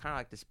Sia video that kind of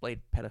like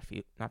displayed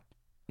pedophilia,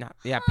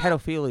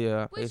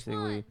 Which basically.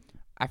 one?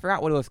 I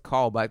forgot what it was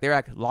called, but like, they were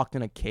like locked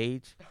in a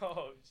cage.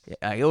 Oh. Yeah,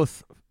 like, it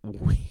was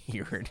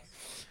weird.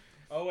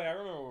 Oh wait, I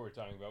remember what we were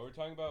talking about. We were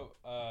talking about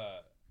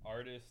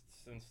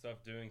artists and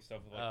stuff doing stuff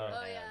with like their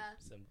Oh,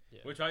 hands. yeah. Yeah.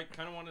 Which I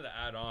kind of wanted to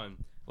add on.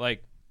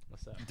 Like,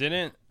 What's that?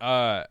 didn't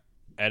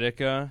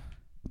Etika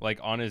like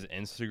on his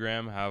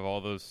Instagram have all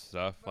those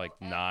stuff Bro, like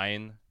Ed-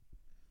 9?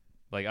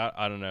 Like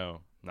I don't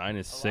know. 9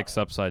 is 6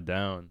 11. upside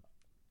down.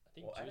 I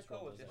think Well, Juice Echo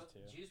WRLD was does just-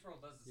 this too. Juice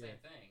WRLD does the Yeah. same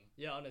thing.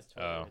 Yeah, on his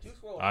Oh.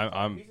 Twitter.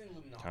 I'm he's in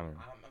Illuminati. kinda-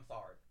 I'm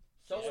sorry.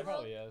 So So it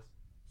probably is.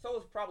 so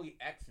is probably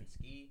X and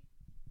Ski.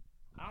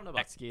 I don't know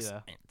about Ski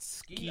though. And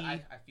Ski, I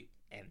feel,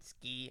 and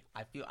Ski.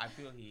 I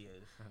feel he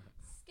is.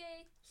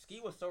 Skate. Ski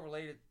was so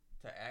related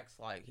to X,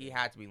 like he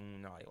had to be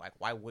Illuminati. Like,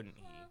 why wouldn't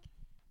he?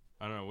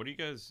 I don't know. What do you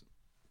guys?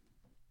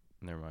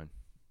 Never mind.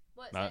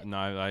 What? No,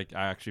 I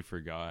actually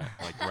forgot.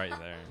 Like right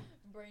there.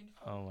 Brain.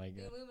 Oh my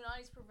The god.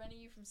 Illuminati's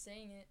preventing you from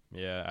saying it.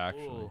 Yeah,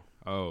 actually. Ooh.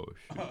 Oh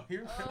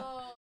shit.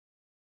 Oh.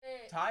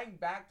 Shit. Tying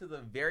back to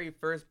the very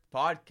first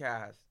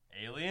podcast.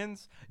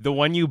 Aliens? The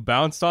one you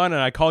bounced on,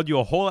 and I called you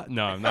a whole.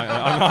 No, I'm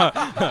not.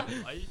 I'm not.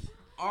 You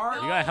Are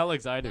got hella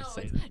excited No, to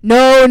say it's- that.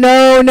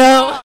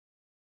 No.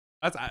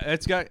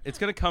 It's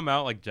gonna come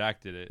out like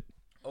Jack did it.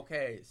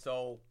 okay?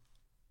 So,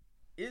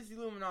 is the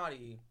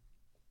Illuminati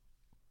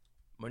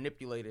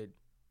manipulated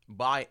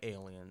by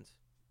aliens?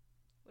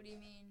 What do you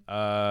mean?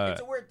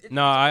 It's a weird.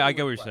 no, I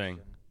get what you're saying.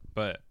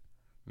 But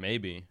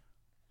maybe. What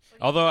do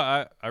you Although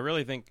mean? I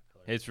really think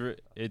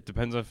it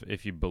depends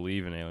if you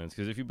believe in aliens.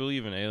 Because if you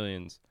believe in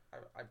aliens, I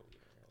believe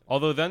in aliens.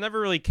 although that never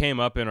really came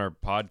up in our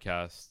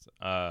podcast,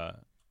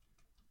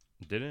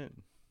 did it?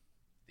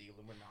 The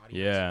Illuminati.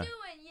 Yeah. What you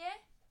doing, yeah?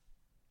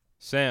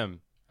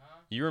 Sam, Huh?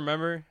 you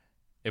remember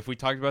if we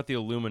talked about the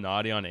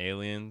Illuminati on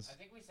aliens? I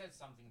think we said said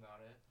something about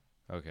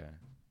it. Okay.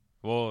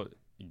 Well,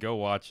 go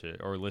watch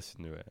it or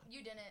listen to it.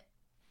 You didn't.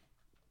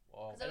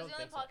 Well, Because that was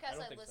the only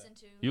podcast I listened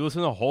to. You listen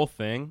to the whole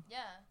thing? Yeah.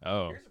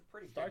 Oh. here's a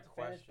pretty Start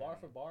good to finish, question. bar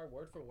for bar,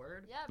 word for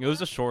word. Yeah. It was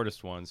bro. the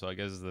shortest one, so I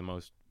guess it's the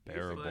most Here's a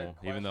bearable,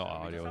 good even though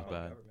question. audio is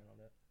bad.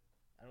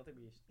 I don't think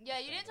we. Yeah,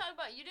 you didn't talk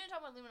about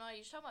Illuminati.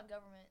 You talking about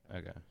government.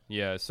 Okay.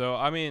 Yeah, so,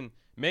 I mean,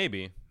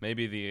 maybe.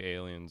 Maybe the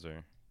aliens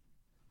are...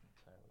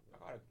 I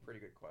got a pretty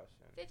good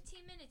question.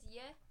 15 minutes,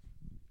 yeah.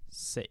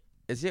 Say.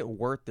 Is it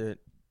worth it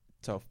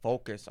to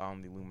focus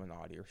on the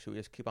Illuminati, or should we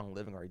just keep on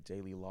living our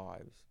daily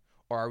lives?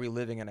 Or are we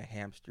living in a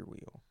hamster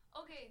wheel?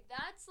 Okay,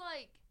 that's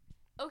like,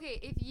 okay,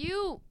 if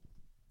you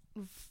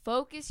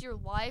focus your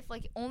life,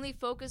 like only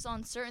focus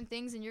on certain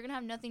things, and you're gonna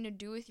have nothing to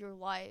do with your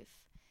life.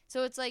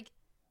 So it's like,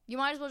 you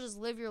might as well just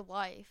live your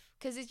life.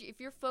 Because if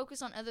you're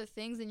focused on other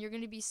things, then you're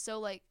gonna be so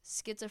like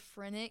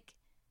schizophrenic.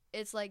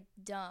 It's like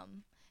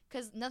dumb.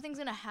 Because nothing's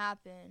gonna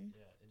happen.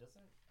 Yeah, it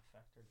doesn't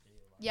affect our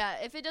daily life. Yeah,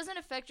 if it doesn't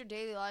affect your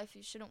daily life,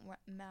 it shouldn't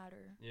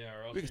matter. Yeah,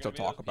 or else We can still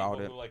talk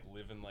about it. Who, like,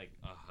 live in, like,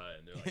 a hut,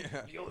 and they're like,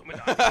 Yeah. the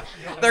Illuminati.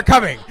 They're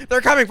coming.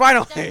 They're coming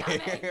finally. They're coming.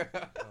 Oh my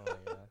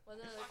god.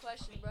 What's another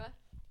question, bruh?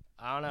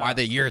 I don't know. By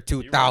the year You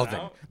 2000,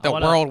 run out? the I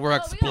wanna- world will Oh, we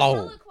got explode.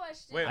 hella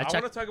questions. Wait, I I,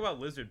 checked- want to talk about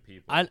lizard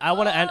people. I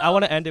want to end. I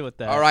want to end it with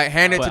that. All right,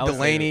 hand it But to I was saving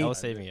Delaney. it. I was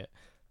saving it.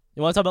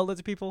 You want to talk about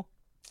lizard people?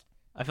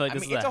 I feel like I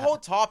this mean, is it's a whole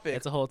topic.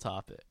 It's a whole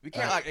topic. We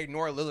can't like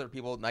ignore lizard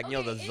people, like you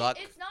know the Okay, Zuck.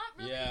 It's not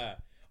really. Yeah.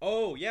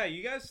 Oh, yeah,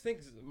 you guys think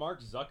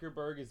Mark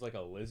Zuckerberg is, like,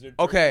 a lizard?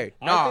 Okay,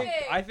 nah.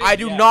 I think I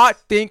do yes. not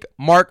think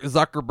Mark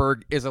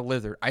Zuckerberg is a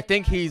lizard. I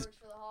think Dad he's works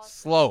for the hospital.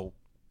 slow.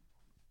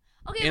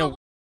 Okay, in a- but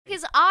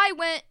his eye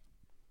went.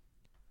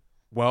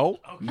 Well,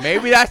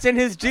 maybe that's in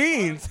his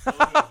genes. No,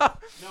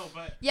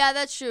 but... Yeah,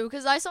 that's true.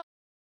 Because I saw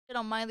it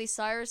on Miley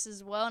Cyrus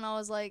as well, and I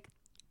was like,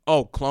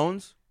 Oh,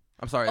 clones?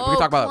 I'm sorry. We Oh, can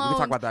talk about that. We can clones.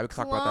 talk about that. We can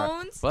talk about that.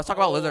 Clones? But let's talk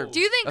about Oh. lizards. do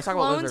you think Let's talk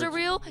about clones are lizards.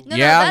 real? No,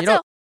 Yeah, no, you that's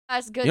know-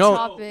 that's good you know-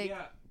 topic.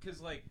 Yeah,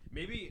 because, like,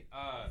 maybe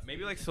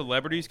like,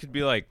 celebrities could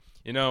be like,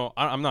 you know,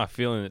 I'm not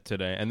feeling it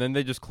today. And then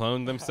they just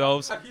clone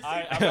themselves. I'm gonna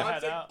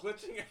head out.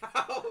 glitching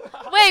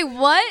out? Wait,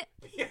 what?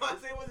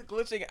 Beyonce was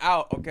glitching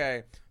out.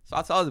 Okay. So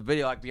I saw this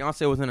video, like,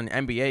 Beyonce was in an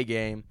NBA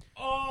game.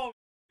 Oh.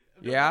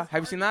 Yeah?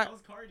 Have you seen that? That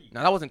was Cardi.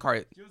 No, that wasn't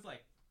Cardi. She was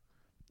like,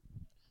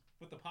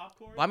 with the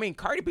popcorn. Well, I mean,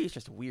 Cardi B is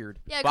just weird.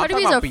 Yeah, But I'm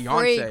Cardi talking B's a about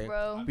freak, Beyonce.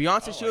 bro.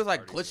 Beyonce, I she was like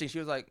like Cardi B. glitching. She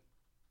was like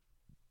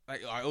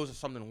it was just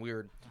something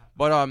weird.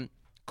 But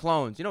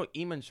clones. You know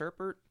Iman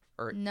Sherpert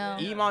or No.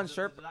 Iman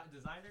Sherpert?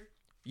 Designer.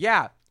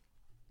 Yeah,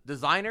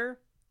 designer.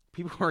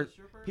 People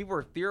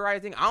were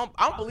theorizing. I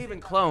don't believe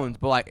in clones,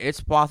 but like it's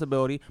a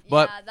possibility.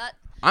 But yeah, that.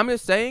 I'm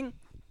just saying,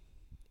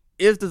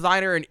 is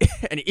designer an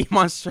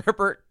Iman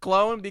Sherpert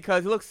clone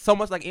because he looks so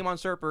much like Iman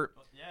Sherpert?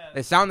 Yeah.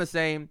 They sound the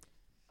same,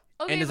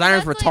 Okay, and but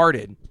designer's that's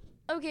retarded.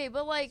 Like, okay,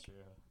 but like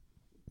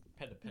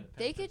Pen.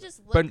 they could just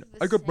look But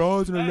the I got same.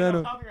 bros in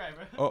Atlanta. Copyright,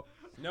 bro. Oh.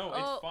 No,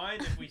 Oh. it's fine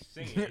if we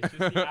sing it. It's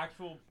just the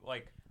actual,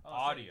 like,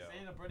 audio.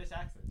 Say in a British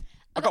accent.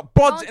 I got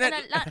bros in Bros in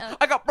it. Atlanta.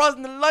 I got bros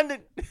in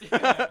London.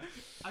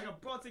 I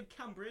got brought in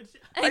Cambridge,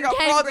 I got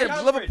bros in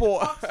Cambridge. Liverpool.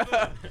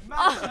 Oxford,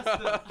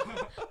 Manchester,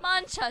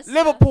 Manchester.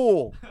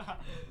 Liverpool.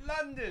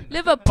 London.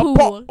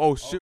 Liverpool. Oh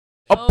shoot.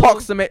 Oh.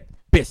 Approximate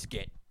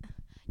biscuit.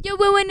 You're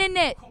winning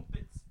it.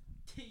 Crumpets,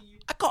 tea.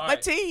 I got my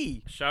Alright.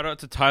 tea. Shout out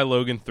to Ty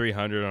Logan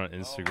 300 on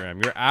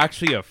Instagram. You're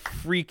actually a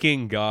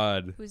freaking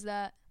god. Who's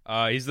that?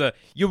 He's the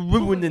you're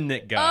ruining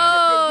it guy.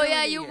 Oh You're yeah,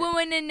 ruining you're it.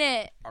 winning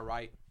it. All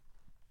right.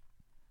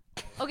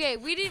 Okay,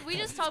 we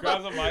just talked Grab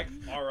about. the mic.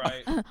 All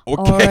right.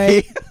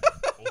 Okay.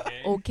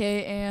 Okay.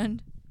 Okay,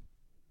 and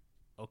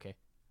Okay.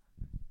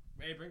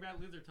 Hey, bring back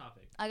lizard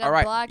topic. I got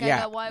Alright, black. yeah. I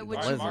got white. Which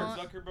Mark, you Lizard. Mark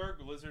want?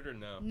 Zuckerberg, lizard or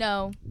no?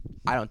 No,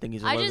 I don't think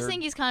he's a I lizard. just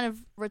think he's kind of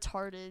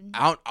retarded.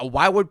 I don't.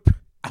 Why would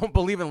I don't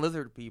believe in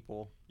lizard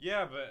people?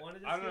 Yeah, but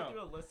Want to I just don't go know.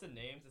 through a list of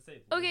names and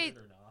say Okay.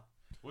 lizard or not?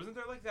 Wasn't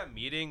there like that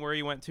meeting where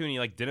he went to and he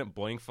like didn't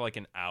blink for like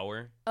an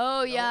hour?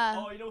 Oh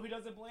yeah. Oh, you know who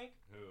doesn't blink?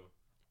 Who?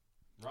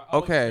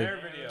 Okay. Snare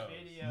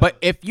videos. But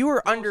if you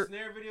were No, under,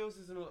 snare videos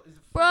is a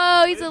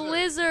Bro, he's a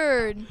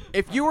lizard.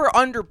 if you were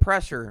under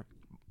pressure,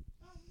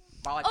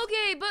 by like,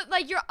 Okay, but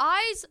like your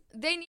eyes,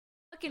 they need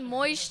fucking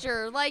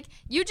moisture. Like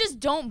you just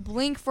don't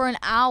blink for an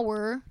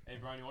hour. Hey,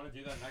 Brian, you want to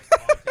do that next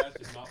podcast?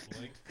 Just not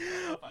blink.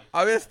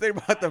 I was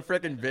thinking about the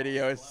freaking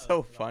video. It's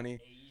so funny.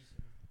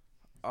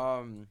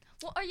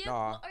 What are you?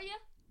 Nah. What are you?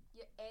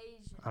 You're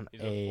Asian. I'm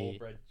He's a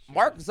full-bred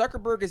Mark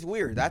Zuckerberg is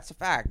weird. That's a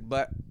fact.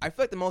 But I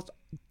feel like the most,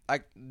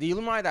 like the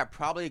Illuminati that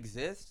probably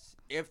exists,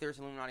 if there's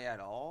Illuminati at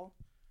all,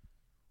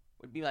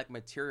 would be like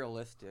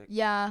materialistic.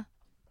 Yeah,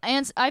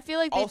 and I feel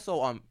like they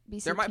Also, be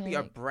there might be a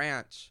satanic.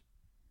 branch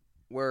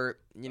where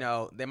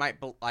they might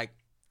like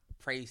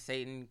praise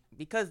Satan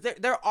because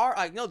there are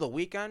like the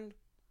Weeknd.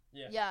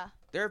 Yeah.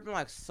 There have been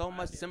like so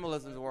much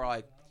symbolisms where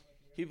like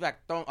he's like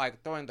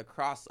throwing the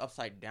cross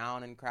upside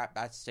down and crap.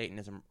 That's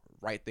Satanism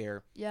right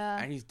there, Yeah.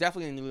 and he's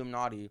definitely in the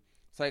Illuminati.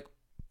 It's like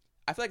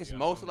I feel like it's You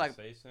got mostly something like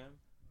to say, Sam?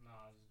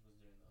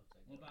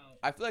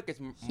 I feel like it's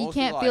He mostly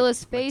can't like feel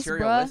his face, bruh.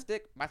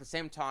 materialistic, but at the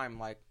same time,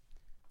 like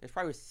there's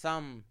probably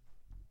some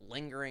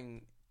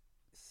lingering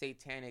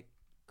satanic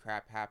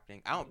crap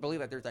happening. I don't believe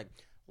that there's like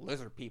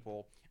lizard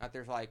people. That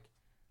there's like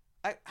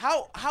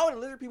how did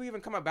lizard people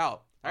even come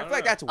about? I feel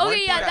like that's one Okay,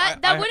 thing yeah, that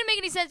I wouldn't make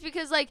any sense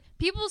because like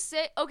people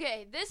say,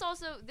 okay, this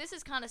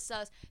is kind of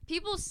sus.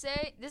 People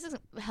say, this is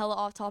hella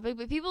off topic,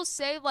 but people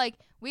say like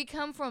we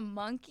come from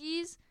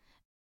monkeys,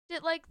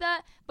 shit like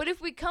that. But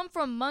if we come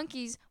from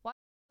monkeys, why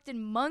did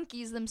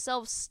monkeys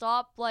themselves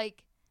stop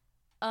like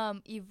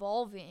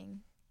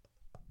evolving?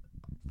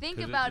 Think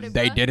 'Cause it about just- it.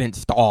 They bruh. didn't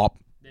stop.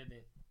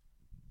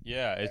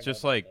 Yeah, it's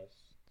just like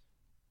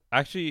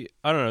actually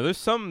I don't know. There's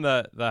something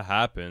that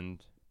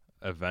happened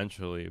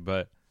eventually,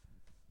 but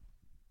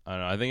I don't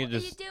know. I think What it are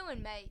just you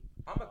doing, mate?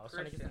 I'm a I was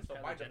trying to get Christian, some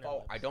so by Kylie Jenner default,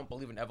 lips. I don't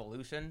believe in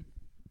evolution.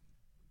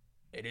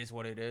 It is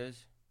what it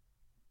is.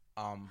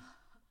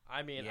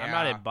 I mean, Yeah. I'm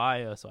not in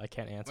bio, so I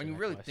can't answer. When you that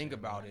really question. think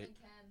about it,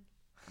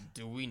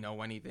 do we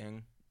know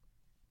anything?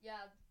 Yeah,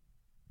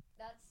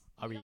 that's.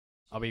 Are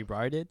we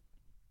retarded?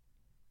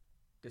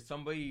 Did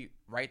somebody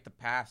write the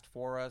past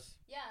for us?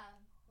 Yeah,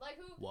 like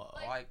who? Whoa.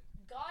 Like,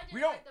 God We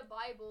didn't don't- write the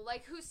Bible.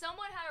 Like who?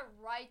 Someone had to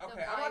write the okay,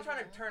 Bible. I'm not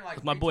trying to turn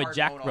like My boy retard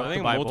Jack mode wrote I on. the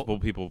think Bible. multiple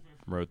people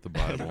wrote the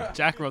Bible.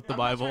 Jack wrote the I'm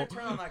not Bible. trying to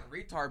turn on like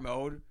retard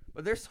mode,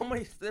 but there's so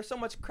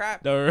much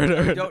crap.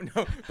 The We don't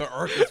know. The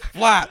Earth is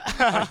flat.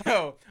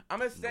 No, I'm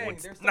just saying.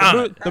 it's There's so not.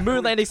 much The crap moon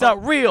that we landing's don't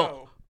not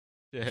real.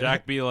 know.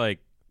 Jack be like,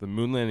 the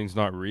moon landing's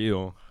not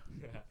real.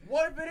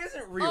 What if it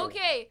isn't real?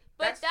 Okay,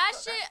 but That's that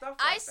stu- shit, that's stuff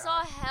I like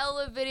saw that.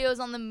 hella videos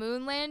on the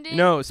moon landing. You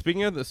know,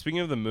 speaking of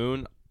the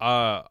moon,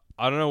 I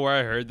don't know where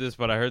I heard this,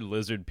 but I heard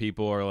lizard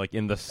people are like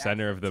in the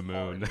center of the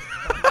moon.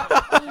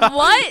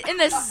 What? In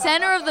the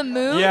center of the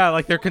moon? Yeah,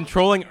 like they're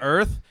controlling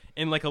Earth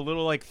in like a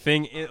little like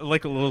thing,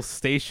 like a little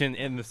station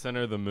in the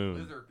center of the moon.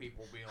 Lizard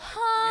people be like,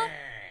 Huh?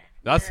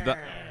 That's the.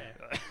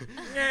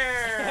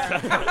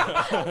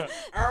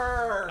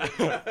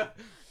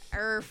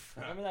 Earth.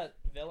 Remember that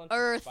villain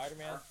Earth.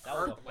 Spider-Man? That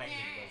was a fucking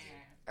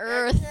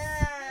Earth.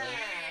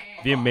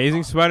 The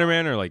Amazing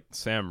Spider-Man or like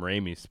Sam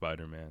Raimi's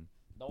Spider-Man?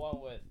 The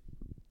one with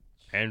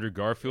Andrew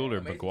Garfield or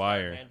Amazing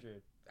Maguire? Andrew.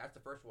 That's the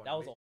first one. That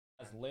was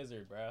a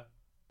lizard, bro.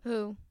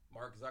 Who?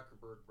 Mark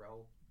Zuckerberg,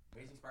 bro.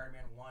 Amazing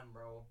Spider-Man 1,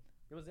 bro.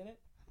 It was in it.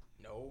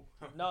 No.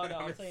 No, I'm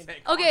I'm just saying-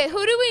 Okay,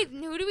 who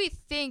do we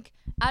think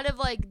out of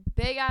like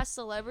big ass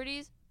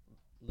celebrities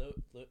Luke.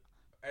 It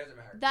doesn't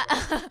matter.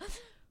 that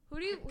who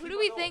do Keep we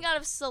on think going. out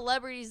of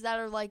celebrities that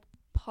are like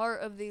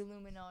part of the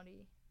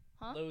Illuminati?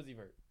 Huh? Uzi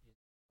Vert.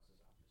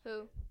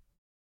 Who?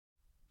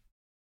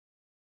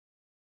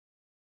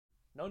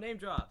 No name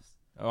drops.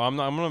 Oh, I'm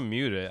gonna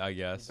mute it, I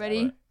guess.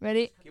 Ready?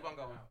 Ready? Keep on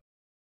going.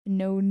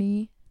 No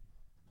knee.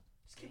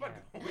 Just keep on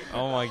going.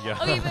 Oh my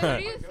god. Okay, but who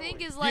do you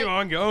think is like Keep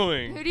on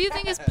going. who do you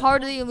think is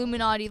part of the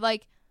Illuminati?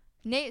 Like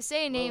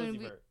say a name and Uzi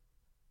we Vert.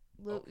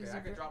 Okay, I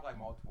could drop like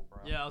multiple, bro.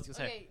 Yeah, I was gonna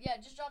say. Okay, yeah,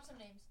 just drop some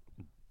names.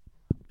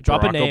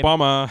 Drop Barack a name.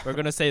 Obama. We're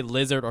gonna say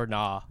lizard or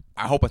nah.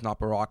 I hope it's not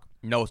Barack.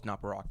 No, it's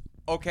not Barack.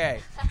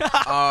 Okay.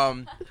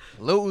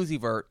 Lil Uzi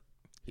Vert.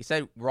 He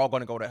said we're all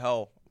gonna go to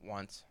hell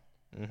once.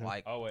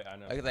 Like, Oh wait, I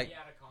know. like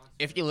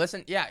if you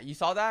listen, yeah, you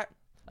saw that.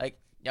 Like,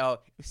 yo,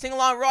 sing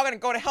along. We're all gonna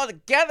go to hell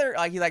together.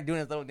 Like he's like doing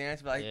his little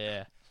dance, but like,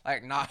 Yeah.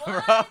 like nah,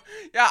 What? bro.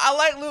 Yeah, I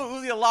like Lil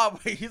Uzi a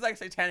lot, but he's like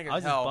satanic I as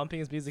was just hell. bumping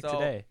his music So-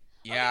 today.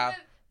 Yeah, Okay,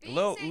 but being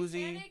Lil satanic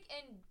Uzi.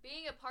 and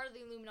being a part of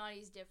the Illuminati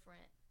is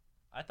different.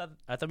 I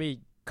thought we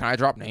Can I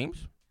drop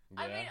names?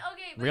 I mean, okay,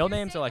 but real you're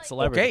names are saying, like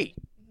celebrities. Okay,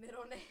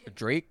 middle name.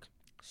 Drake,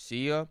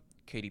 Sia,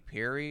 Katy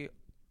Perry,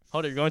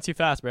 Hold it, you're going too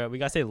fast, bro. We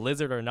gotta say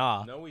lizard or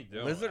nah. No, we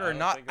don't. lizard I or don't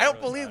not. think I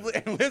don't really believe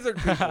matters. in lizard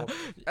people. That's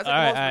like the Alright, most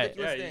alright. ridiculous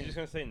Yeah, thing. you're just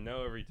gonna say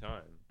no every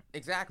time.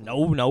 Exactly.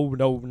 No. No.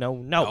 No, no,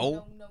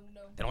 no.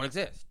 They don't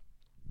exist.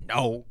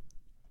 No.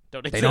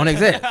 Don't They don't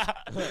exist.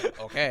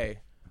 Okay.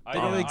 I They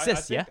don't I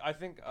exist, think, yeah? I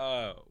think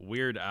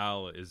Weird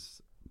Al is.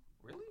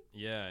 Really?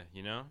 Yeah,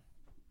 you know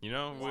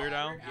Weird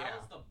Al. Yeah.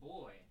 Al's the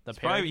boy. The He's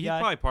probably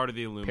guy? part of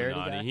the guy?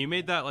 Illuminati. He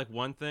made that like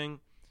one thing,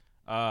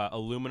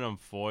 aluminum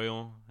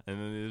foil, and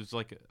then it was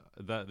like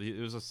that. It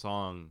was a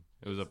song.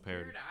 It was a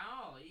parody. Weird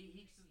Al.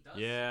 He does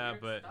Yeah,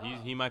 weird but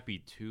stuff. he might be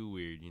too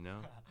weird, you know.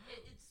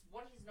 It's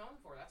what he's known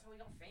for. That's how he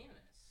got famous.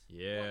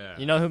 Yeah.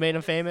 You know who made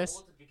him famous?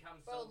 To become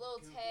Bro, so Lil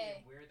goofy Tay.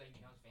 and weird that he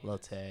becomes famous. Lil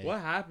Tay. What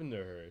happened to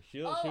her?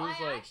 She Oh, was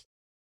like.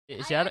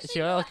 She had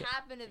like what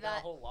happened to a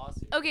that. whole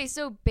lawsuit. Okay,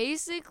 so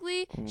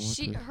basically,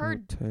 her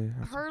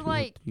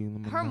like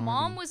her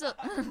mom was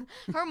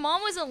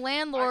a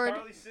landlord.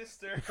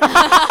 sister.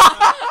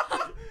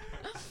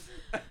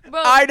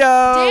 Bro, I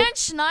know. Dan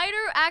Schneider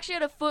actually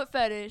had a foot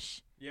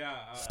fetish.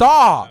 Yeah.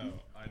 Stop. I know.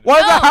 What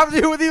does that No. have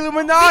to do with the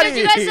Illuminati?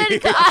 Because you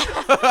guys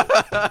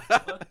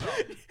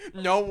said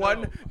No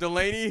one,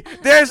 Delaney.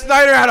 Dan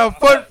Snyder had a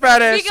foot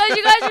fetish. because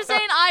you guys were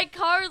saying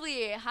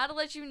iCarly. How to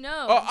let you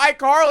know? Oh,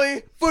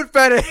 iCarly, foot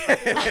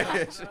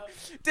fetish.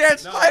 Dan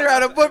Snyder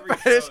had a that's foot every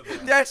fetish. show,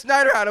 though. Dan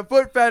Snyder had a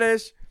foot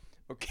fetish.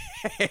 Okay.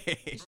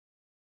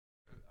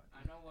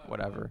 I know what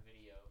Whatever.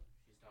 video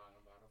she's talking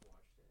about. I've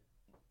watched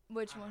it.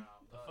 Which I don't one? know,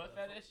 The foot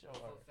fetish The or-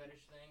 foot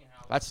fetish thing and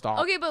how Let's stop.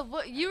 Okay, but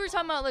what you were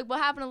talking about, like what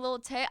happened to Lil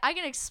Tay, I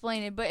can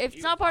explain it. But if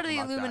it's not part of the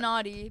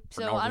Illuminati,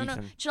 so no I don't know.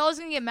 reason. Chidalu's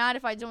gonna get mad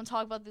if I don't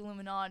talk about the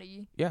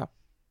Illuminati. Yeah.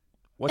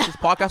 What's this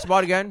podcast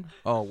about again?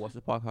 Oh, what's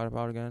this podcast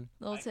about again?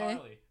 Lil Tay.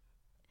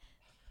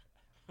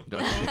 Lil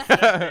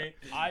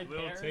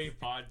Tay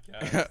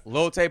podcast.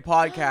 Lil Tay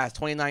podcast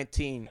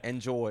 2019.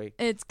 Enjoy.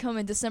 It's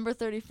coming December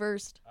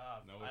 31st.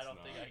 No, it's not.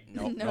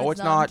 No, No, no, it's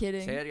it's not. I'm not.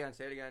 kidding. Say it again.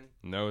 Say it again.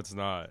 No, it's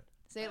not.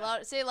 Say it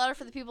louder. Say it louder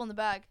for the people in the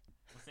back.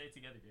 Let's say it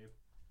together, Gabe.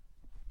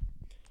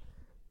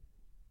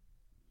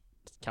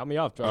 Count me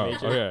off, Oh,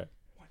 Major.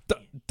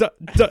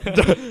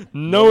 okay.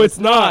 No, it's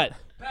not.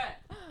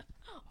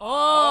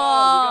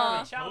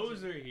 Oh.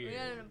 Poser We here.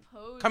 got an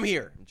opposed. Come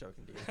here. I'm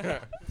joking, dude. Do you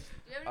have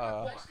any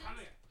more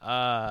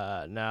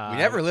questions? Nah. we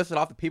never listed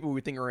off the people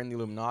we think are in the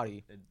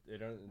Illuminati.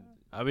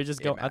 Are we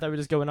just Yeah, go? man. I thought we were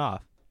just going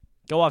off.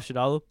 Go off,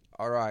 Chidalu.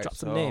 All right. Drop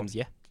some so, names,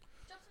 yeah.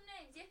 Drop some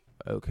names,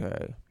 yeah.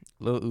 Okay.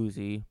 Lil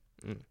Uzi.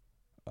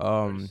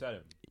 Already said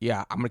it.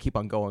 Yeah, I'm gonna keep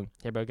on going.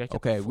 Hey, bro, get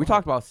Okay, the we fuck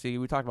talked about C.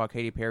 We talked about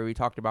Katy Perry. We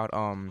talked about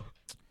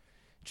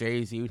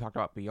Jay-Z. We talked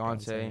about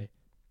Beyonce.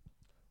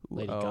 Who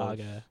Lady else?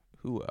 Gaga.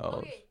 Who else?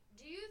 Okay,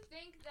 do you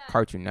think that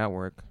Cartoon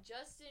Network.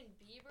 Justin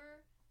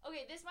Bieber?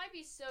 Okay, this might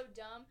be so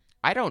dumb.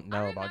 I don't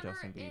know I about remember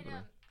Justin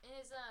Bieber. In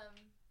his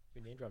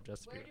We name dropped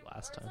Justin where Bieber do-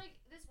 last or time. It's like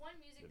this one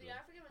music video.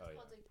 I forget what it's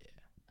Oh,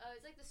 called.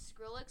 It's like the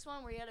Skrillex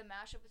one where he had a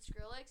mashup with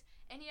Skrillex,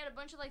 and he had a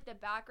bunch of like the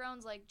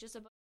backgrounds, like just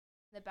above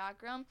the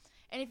background.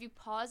 And if you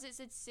pause it,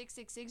 said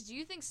 666. Do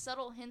you think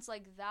subtle hints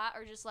like that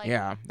are just like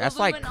Yeah, that's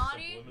like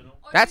Illuminati? Or do you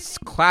that's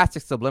think-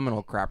 classic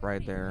subliminal crap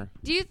right there.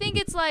 Do you think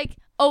it's like,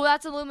 oh,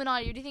 that's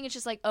Illuminati, or do you think it's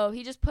just like, oh,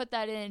 he just put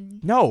that in?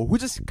 No, who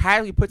just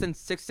casually puts in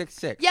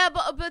 666? Yeah,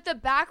 but the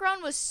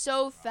background was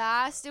so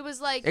fast. It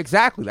was like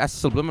Exactly. That's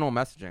subliminal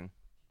messaging.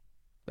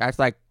 That's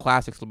like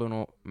classic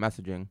subliminal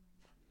messaging.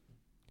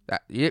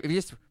 That if you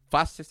just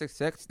flash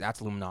 666, that's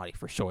Illuminati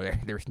for sure.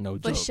 There's no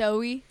joke. but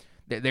showy.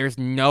 There's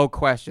no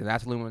question.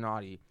 That's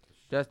Illuminati.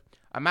 Just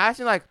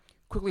imagine like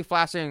quickly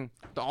flashing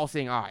the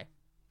all-seeing eye.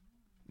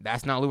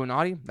 That's not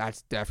Illuminati.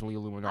 That's definitely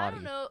Illuminati.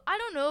 I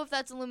don't know if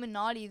that's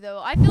Illuminati though.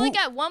 I feel like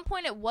at one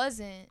point it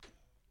wasn't.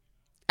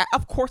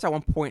 Of course, at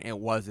one point it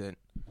wasn't,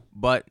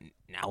 but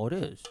now it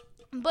is.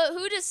 But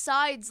who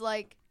decides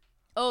like,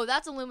 oh,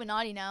 that's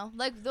Illuminati now?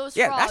 Like those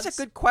Yeah, frogs. that's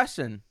a good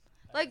question.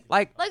 like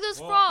Like, those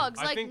Well, frogs.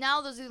 I Like think-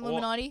 now those are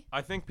Illuminati.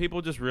 I think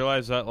people just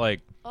realize that,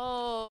 like,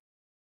 Oh.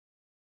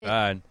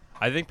 bad.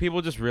 I think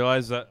people just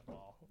realize that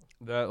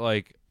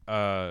like,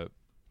 I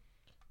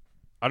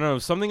don't know,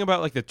 something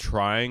about like the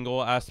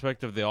triangle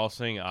aspect of the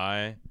all-seeing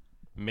eye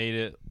made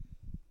it.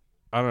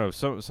 I don't know,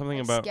 something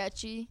Like about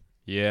sketchy.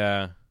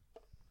 yeah.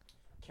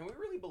 can we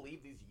really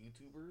believe these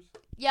YouTubers?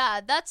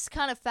 Yeah, that's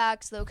kind of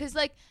facts though, cause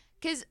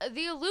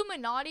the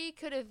Illuminati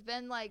could have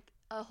been like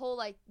a whole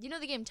like the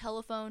game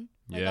Telephone.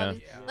 Like, Yeah.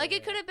 Like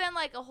it could have been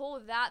like a whole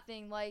that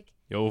thing like.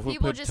 Yo, if we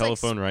People put just, like,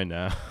 telephone right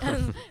now.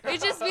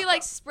 It'd just be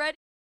like spread,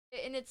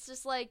 and it's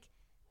just like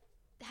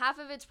half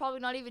of it's probably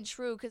not even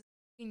true because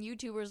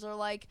YouTubers are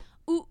like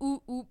ooh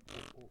ooh ooh,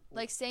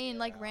 like saying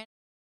like random.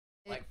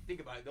 Like, think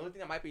about it. The only thing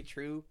that might be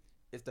true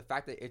is the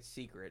fact that it's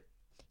secret.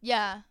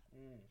 Yeah.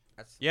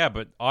 That's Yeah,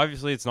 but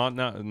obviously it's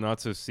not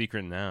so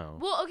secret now.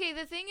 Well, okay.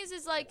 The thing is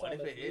like, What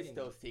if it is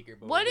still secret?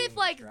 But What we're if, being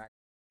like,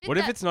 distracted? What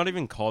if it's not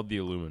even called the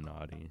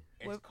Illuminati?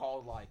 It's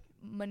called like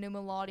Cool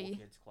Manumalati?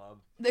 Kids Club.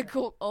 The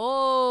cool.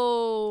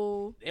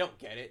 Oh, They don't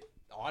get it.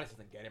 The audience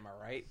doesn't get it. Am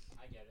I right?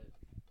 I get it.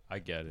 I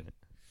get it.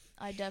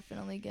 I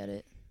definitely get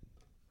it.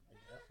 I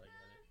definitely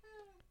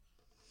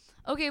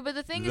get it. Okay, but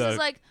the thing is The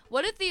like,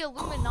 what if the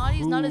Illuminati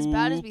is not as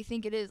bad as we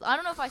think it is? I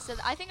don't know if I said.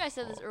 I think I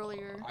said this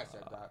earlier, I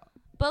said that.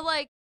 but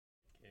like,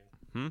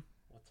 What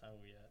time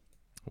are we at?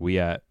 We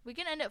at we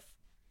can end at.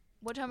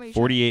 What time are you?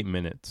 48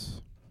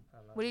 minutes.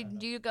 What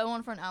do you go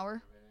on for an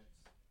hour?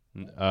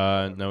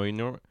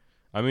 No,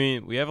 I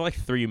mean, we have like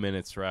 3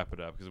 minutes to wrap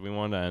it up because we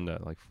wanted to end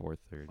at like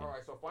 4:30. All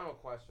right. So final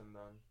question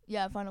then.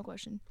 Yeah, final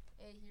question.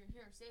 Hey,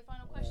 here, say a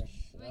final question.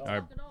 We ain't All right,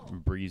 talk at all.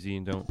 breezy,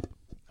 don't.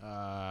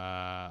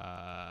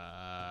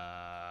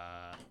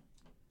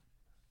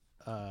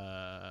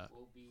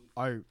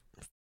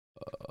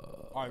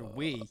 Are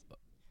we,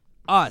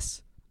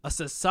 us, a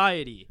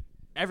society,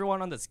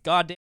 everyone on this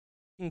goddamn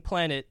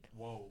planet,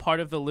 part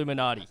of the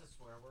Illuminati? That's a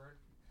swear word.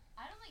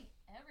 I don't think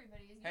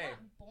everybody is. Hey. You're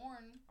not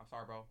born. I'm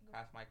sorry, bro.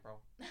 Pass mic, bro.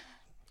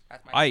 Pass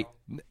mic, I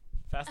bro.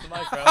 Pass the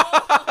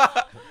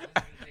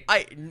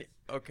mic,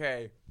 bro.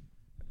 Okay.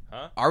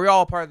 Huh? Are we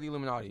all part of the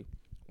Illuminati?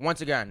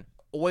 Once again,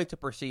 a way to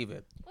perceive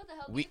it. What the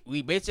hell?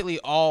 We basically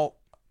all,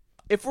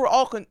 if we're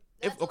all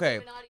if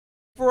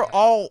we're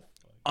all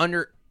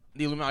under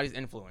the Illuminati's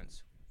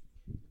influence,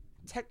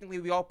 technically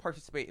we all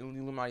participate in the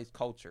Illuminati's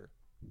culture.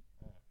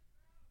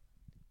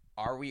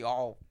 Are we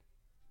all?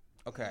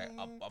 Okay. I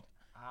don't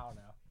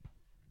know.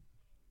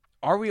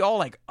 Are we all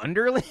like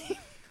underlings?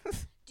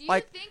 Do you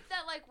like- think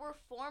that like we're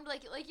formed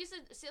like you said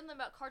something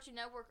about Cartoon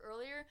Network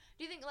earlier?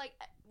 Do you think like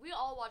we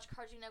all watch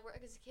Cartoon Network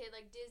as a kid,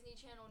 like Disney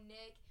Channel,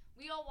 Nick?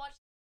 We all watched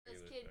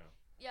as kid.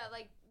 Yeah,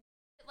 like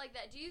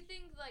that. Do you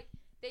think like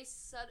they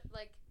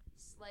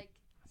like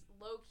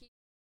low key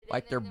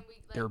Like and then we,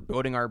 they're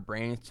building our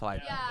brains to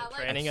like yeah, they're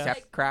like training us.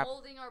 accept like crap.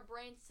 molding our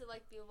brains to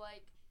like be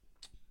like,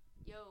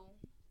 yo,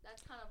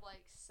 that's kind of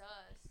like sus.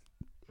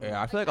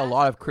 Yeah, I feel Like, like a as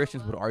lot a of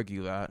Christians would gorilla.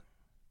 argue that.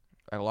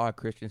 Like a lot of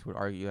Christians would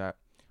argue that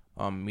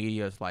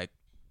media is like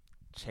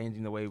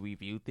changing the way we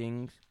view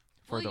things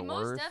for Well, the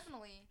most worse.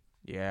 definitely.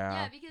 Yeah.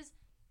 Yeah, because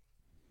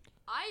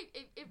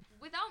if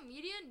without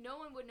media, no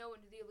one would know what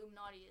the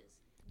Illuminati is.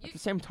 At the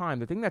same time,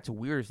 the thing that's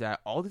weird is that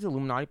all these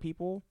Illuminati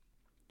people,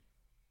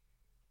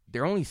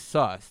 they're only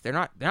sus. They're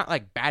not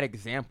like bad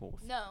examples.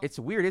 No. It's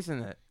weird, isn't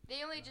it?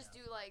 They only just do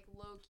like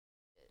low key.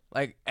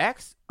 Like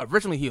X,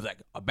 originally he was like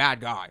a bad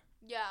guy,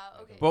 Yeah,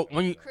 okay. but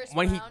when Chris he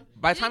Brown.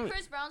 by the Do you time think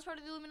Chris Brown's part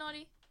of the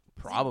Illuminati?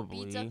 'Cause probably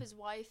he beats up his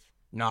wife.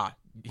 nah,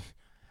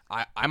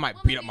 I might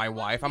Well, beat up maybe my you're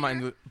wife. wrong I'm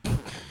not there.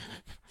 into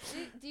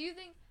Do you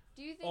think?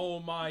 Oh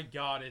my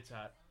God! It's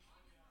at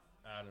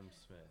Adam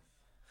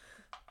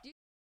Smith.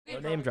 No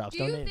name drops. Do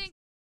No you names. think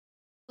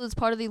was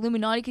part of the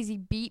Illuminati because he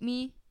beat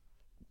me?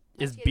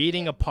 Is Just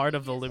beating a kidding. part He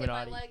of the just hit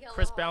my Illuminati. leg hella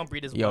Chris hard. Brown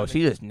beat his yo. woman.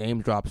 She just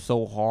name dropped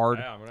so hard,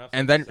 Yeah, I'm gonna have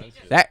and to then censor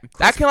it.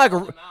 that can like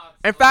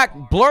in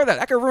fact blur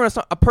that can ruin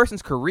a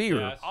person's career.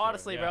 Yeah, that's true.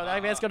 Honestly, Yeah. bro,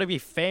 that man's gonna be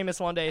famous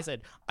one day. He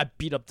said, "I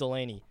beat up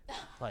Delaney."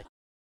 Like,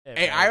 yeah,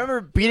 Hey, bro. I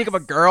remember beating up a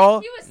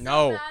girl. he was so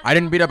No, mad I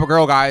didn't about beat up a that.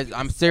 girl, guys. He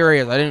I'm was so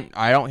serious. mad.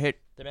 I don't hit.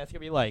 The man's gonna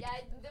be like, Yeah,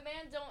 the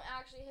man don't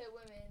actually hit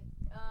women.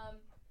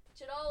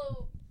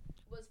 Chidalu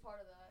was part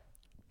of that.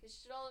 Because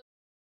Chidalu,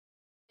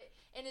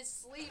 in his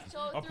sleep,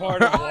 A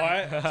part of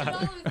what?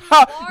 Chidalu threw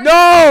bars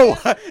No.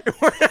 at him.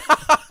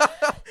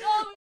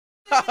 Chidalu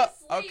in his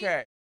sleep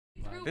Okay,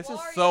 threw this is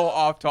bars so at him.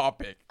 off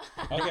topic.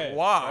 Okay,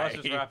 Why? Let's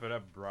just wrap it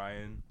up,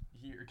 Brian.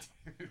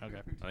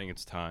 okay. I think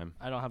it's time.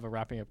 I don't have a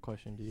wrapping up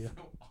question. Do you?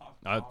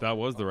 That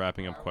was the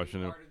wrapping up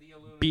question.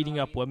 Beating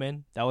up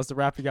women. That was the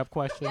wrapping up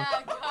question. Yeah,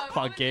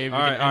 Come on, Gabe. All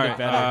we right, can end it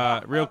better. all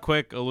right. Real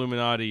quick,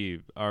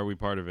 Illuminati. Are we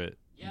part of it?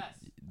 Yes.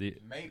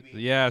 Maybe.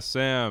 Yeah,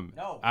 Sam.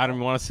 No. Adam,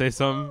 you want to say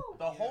something?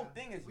 The whole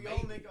thing is We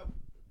all make up.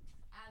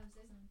 Adam,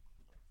 say something.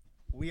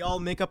 We all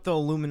make up the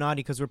Illuminati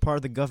because we're part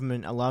of the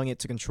government, allowing it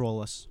to control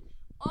us.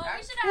 Oh, we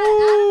should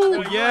Ooh,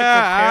 have Adam.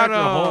 yeah,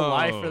 Prepared your whole Adam.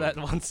 life for that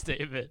one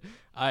statement.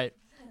 All right.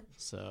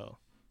 So,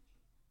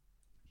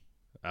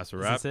 That's a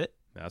is wrap. this it?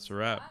 That's a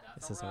wrap.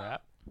 Is this a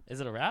wrap? Is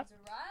it a wrap? It's a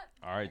wrap.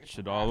 All right,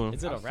 Chidalu.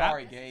 Is it a I'm wrap?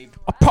 sorry, Gabe.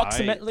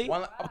 Approximately.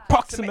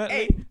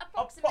 Approximately.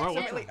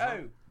 Approximately.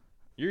 Oh.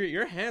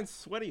 Your hands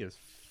sweaty as.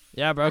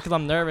 Yeah, bro, because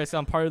I'm nervous.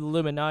 I'm part of the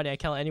Illuminati. I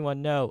can't let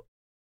anyone know.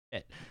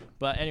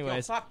 But Yo,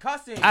 anyways, stop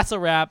cussing. that's a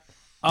wrap.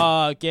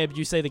 Gabe,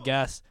 you say the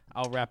guess.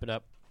 I'll wrap it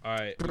up. All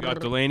right, we got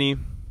Delaney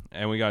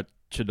and we got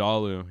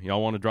Chidalu.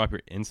 Y'all want to drop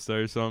your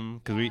Insta or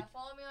something? Cause Yeah,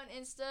 follow me on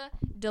Insta,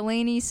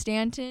 Delaney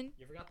Stanton.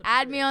 You forgot the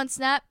Add me on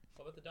Snap,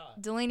 What about the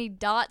dot?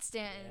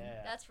 Delaney.Stanton.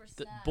 Yeah. That's for The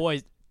Snap.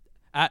 boys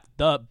at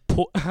the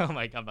oh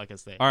my god, I'm not gonna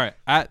say it. all right,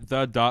 at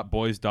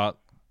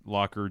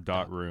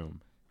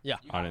the.boys.locker.room Yeah.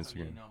 on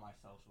Instagram. know my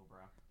social, bro.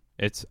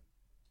 It's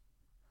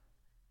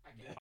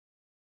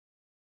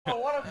Oh,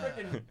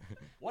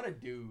 what a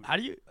dude. How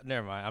do you?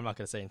 Never mind. I'm not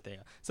gonna say anything.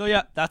 So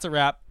yeah, that's a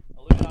wrap.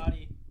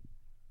 Illuminati.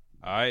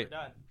 all right. We're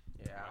done.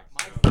 Yeah.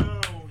 I think we're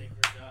done.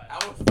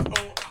 That was so.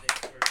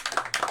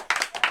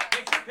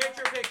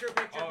 Picture.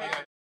 Oh,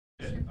 yeah.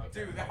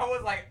 Dude, that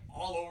was like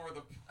all over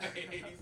the place.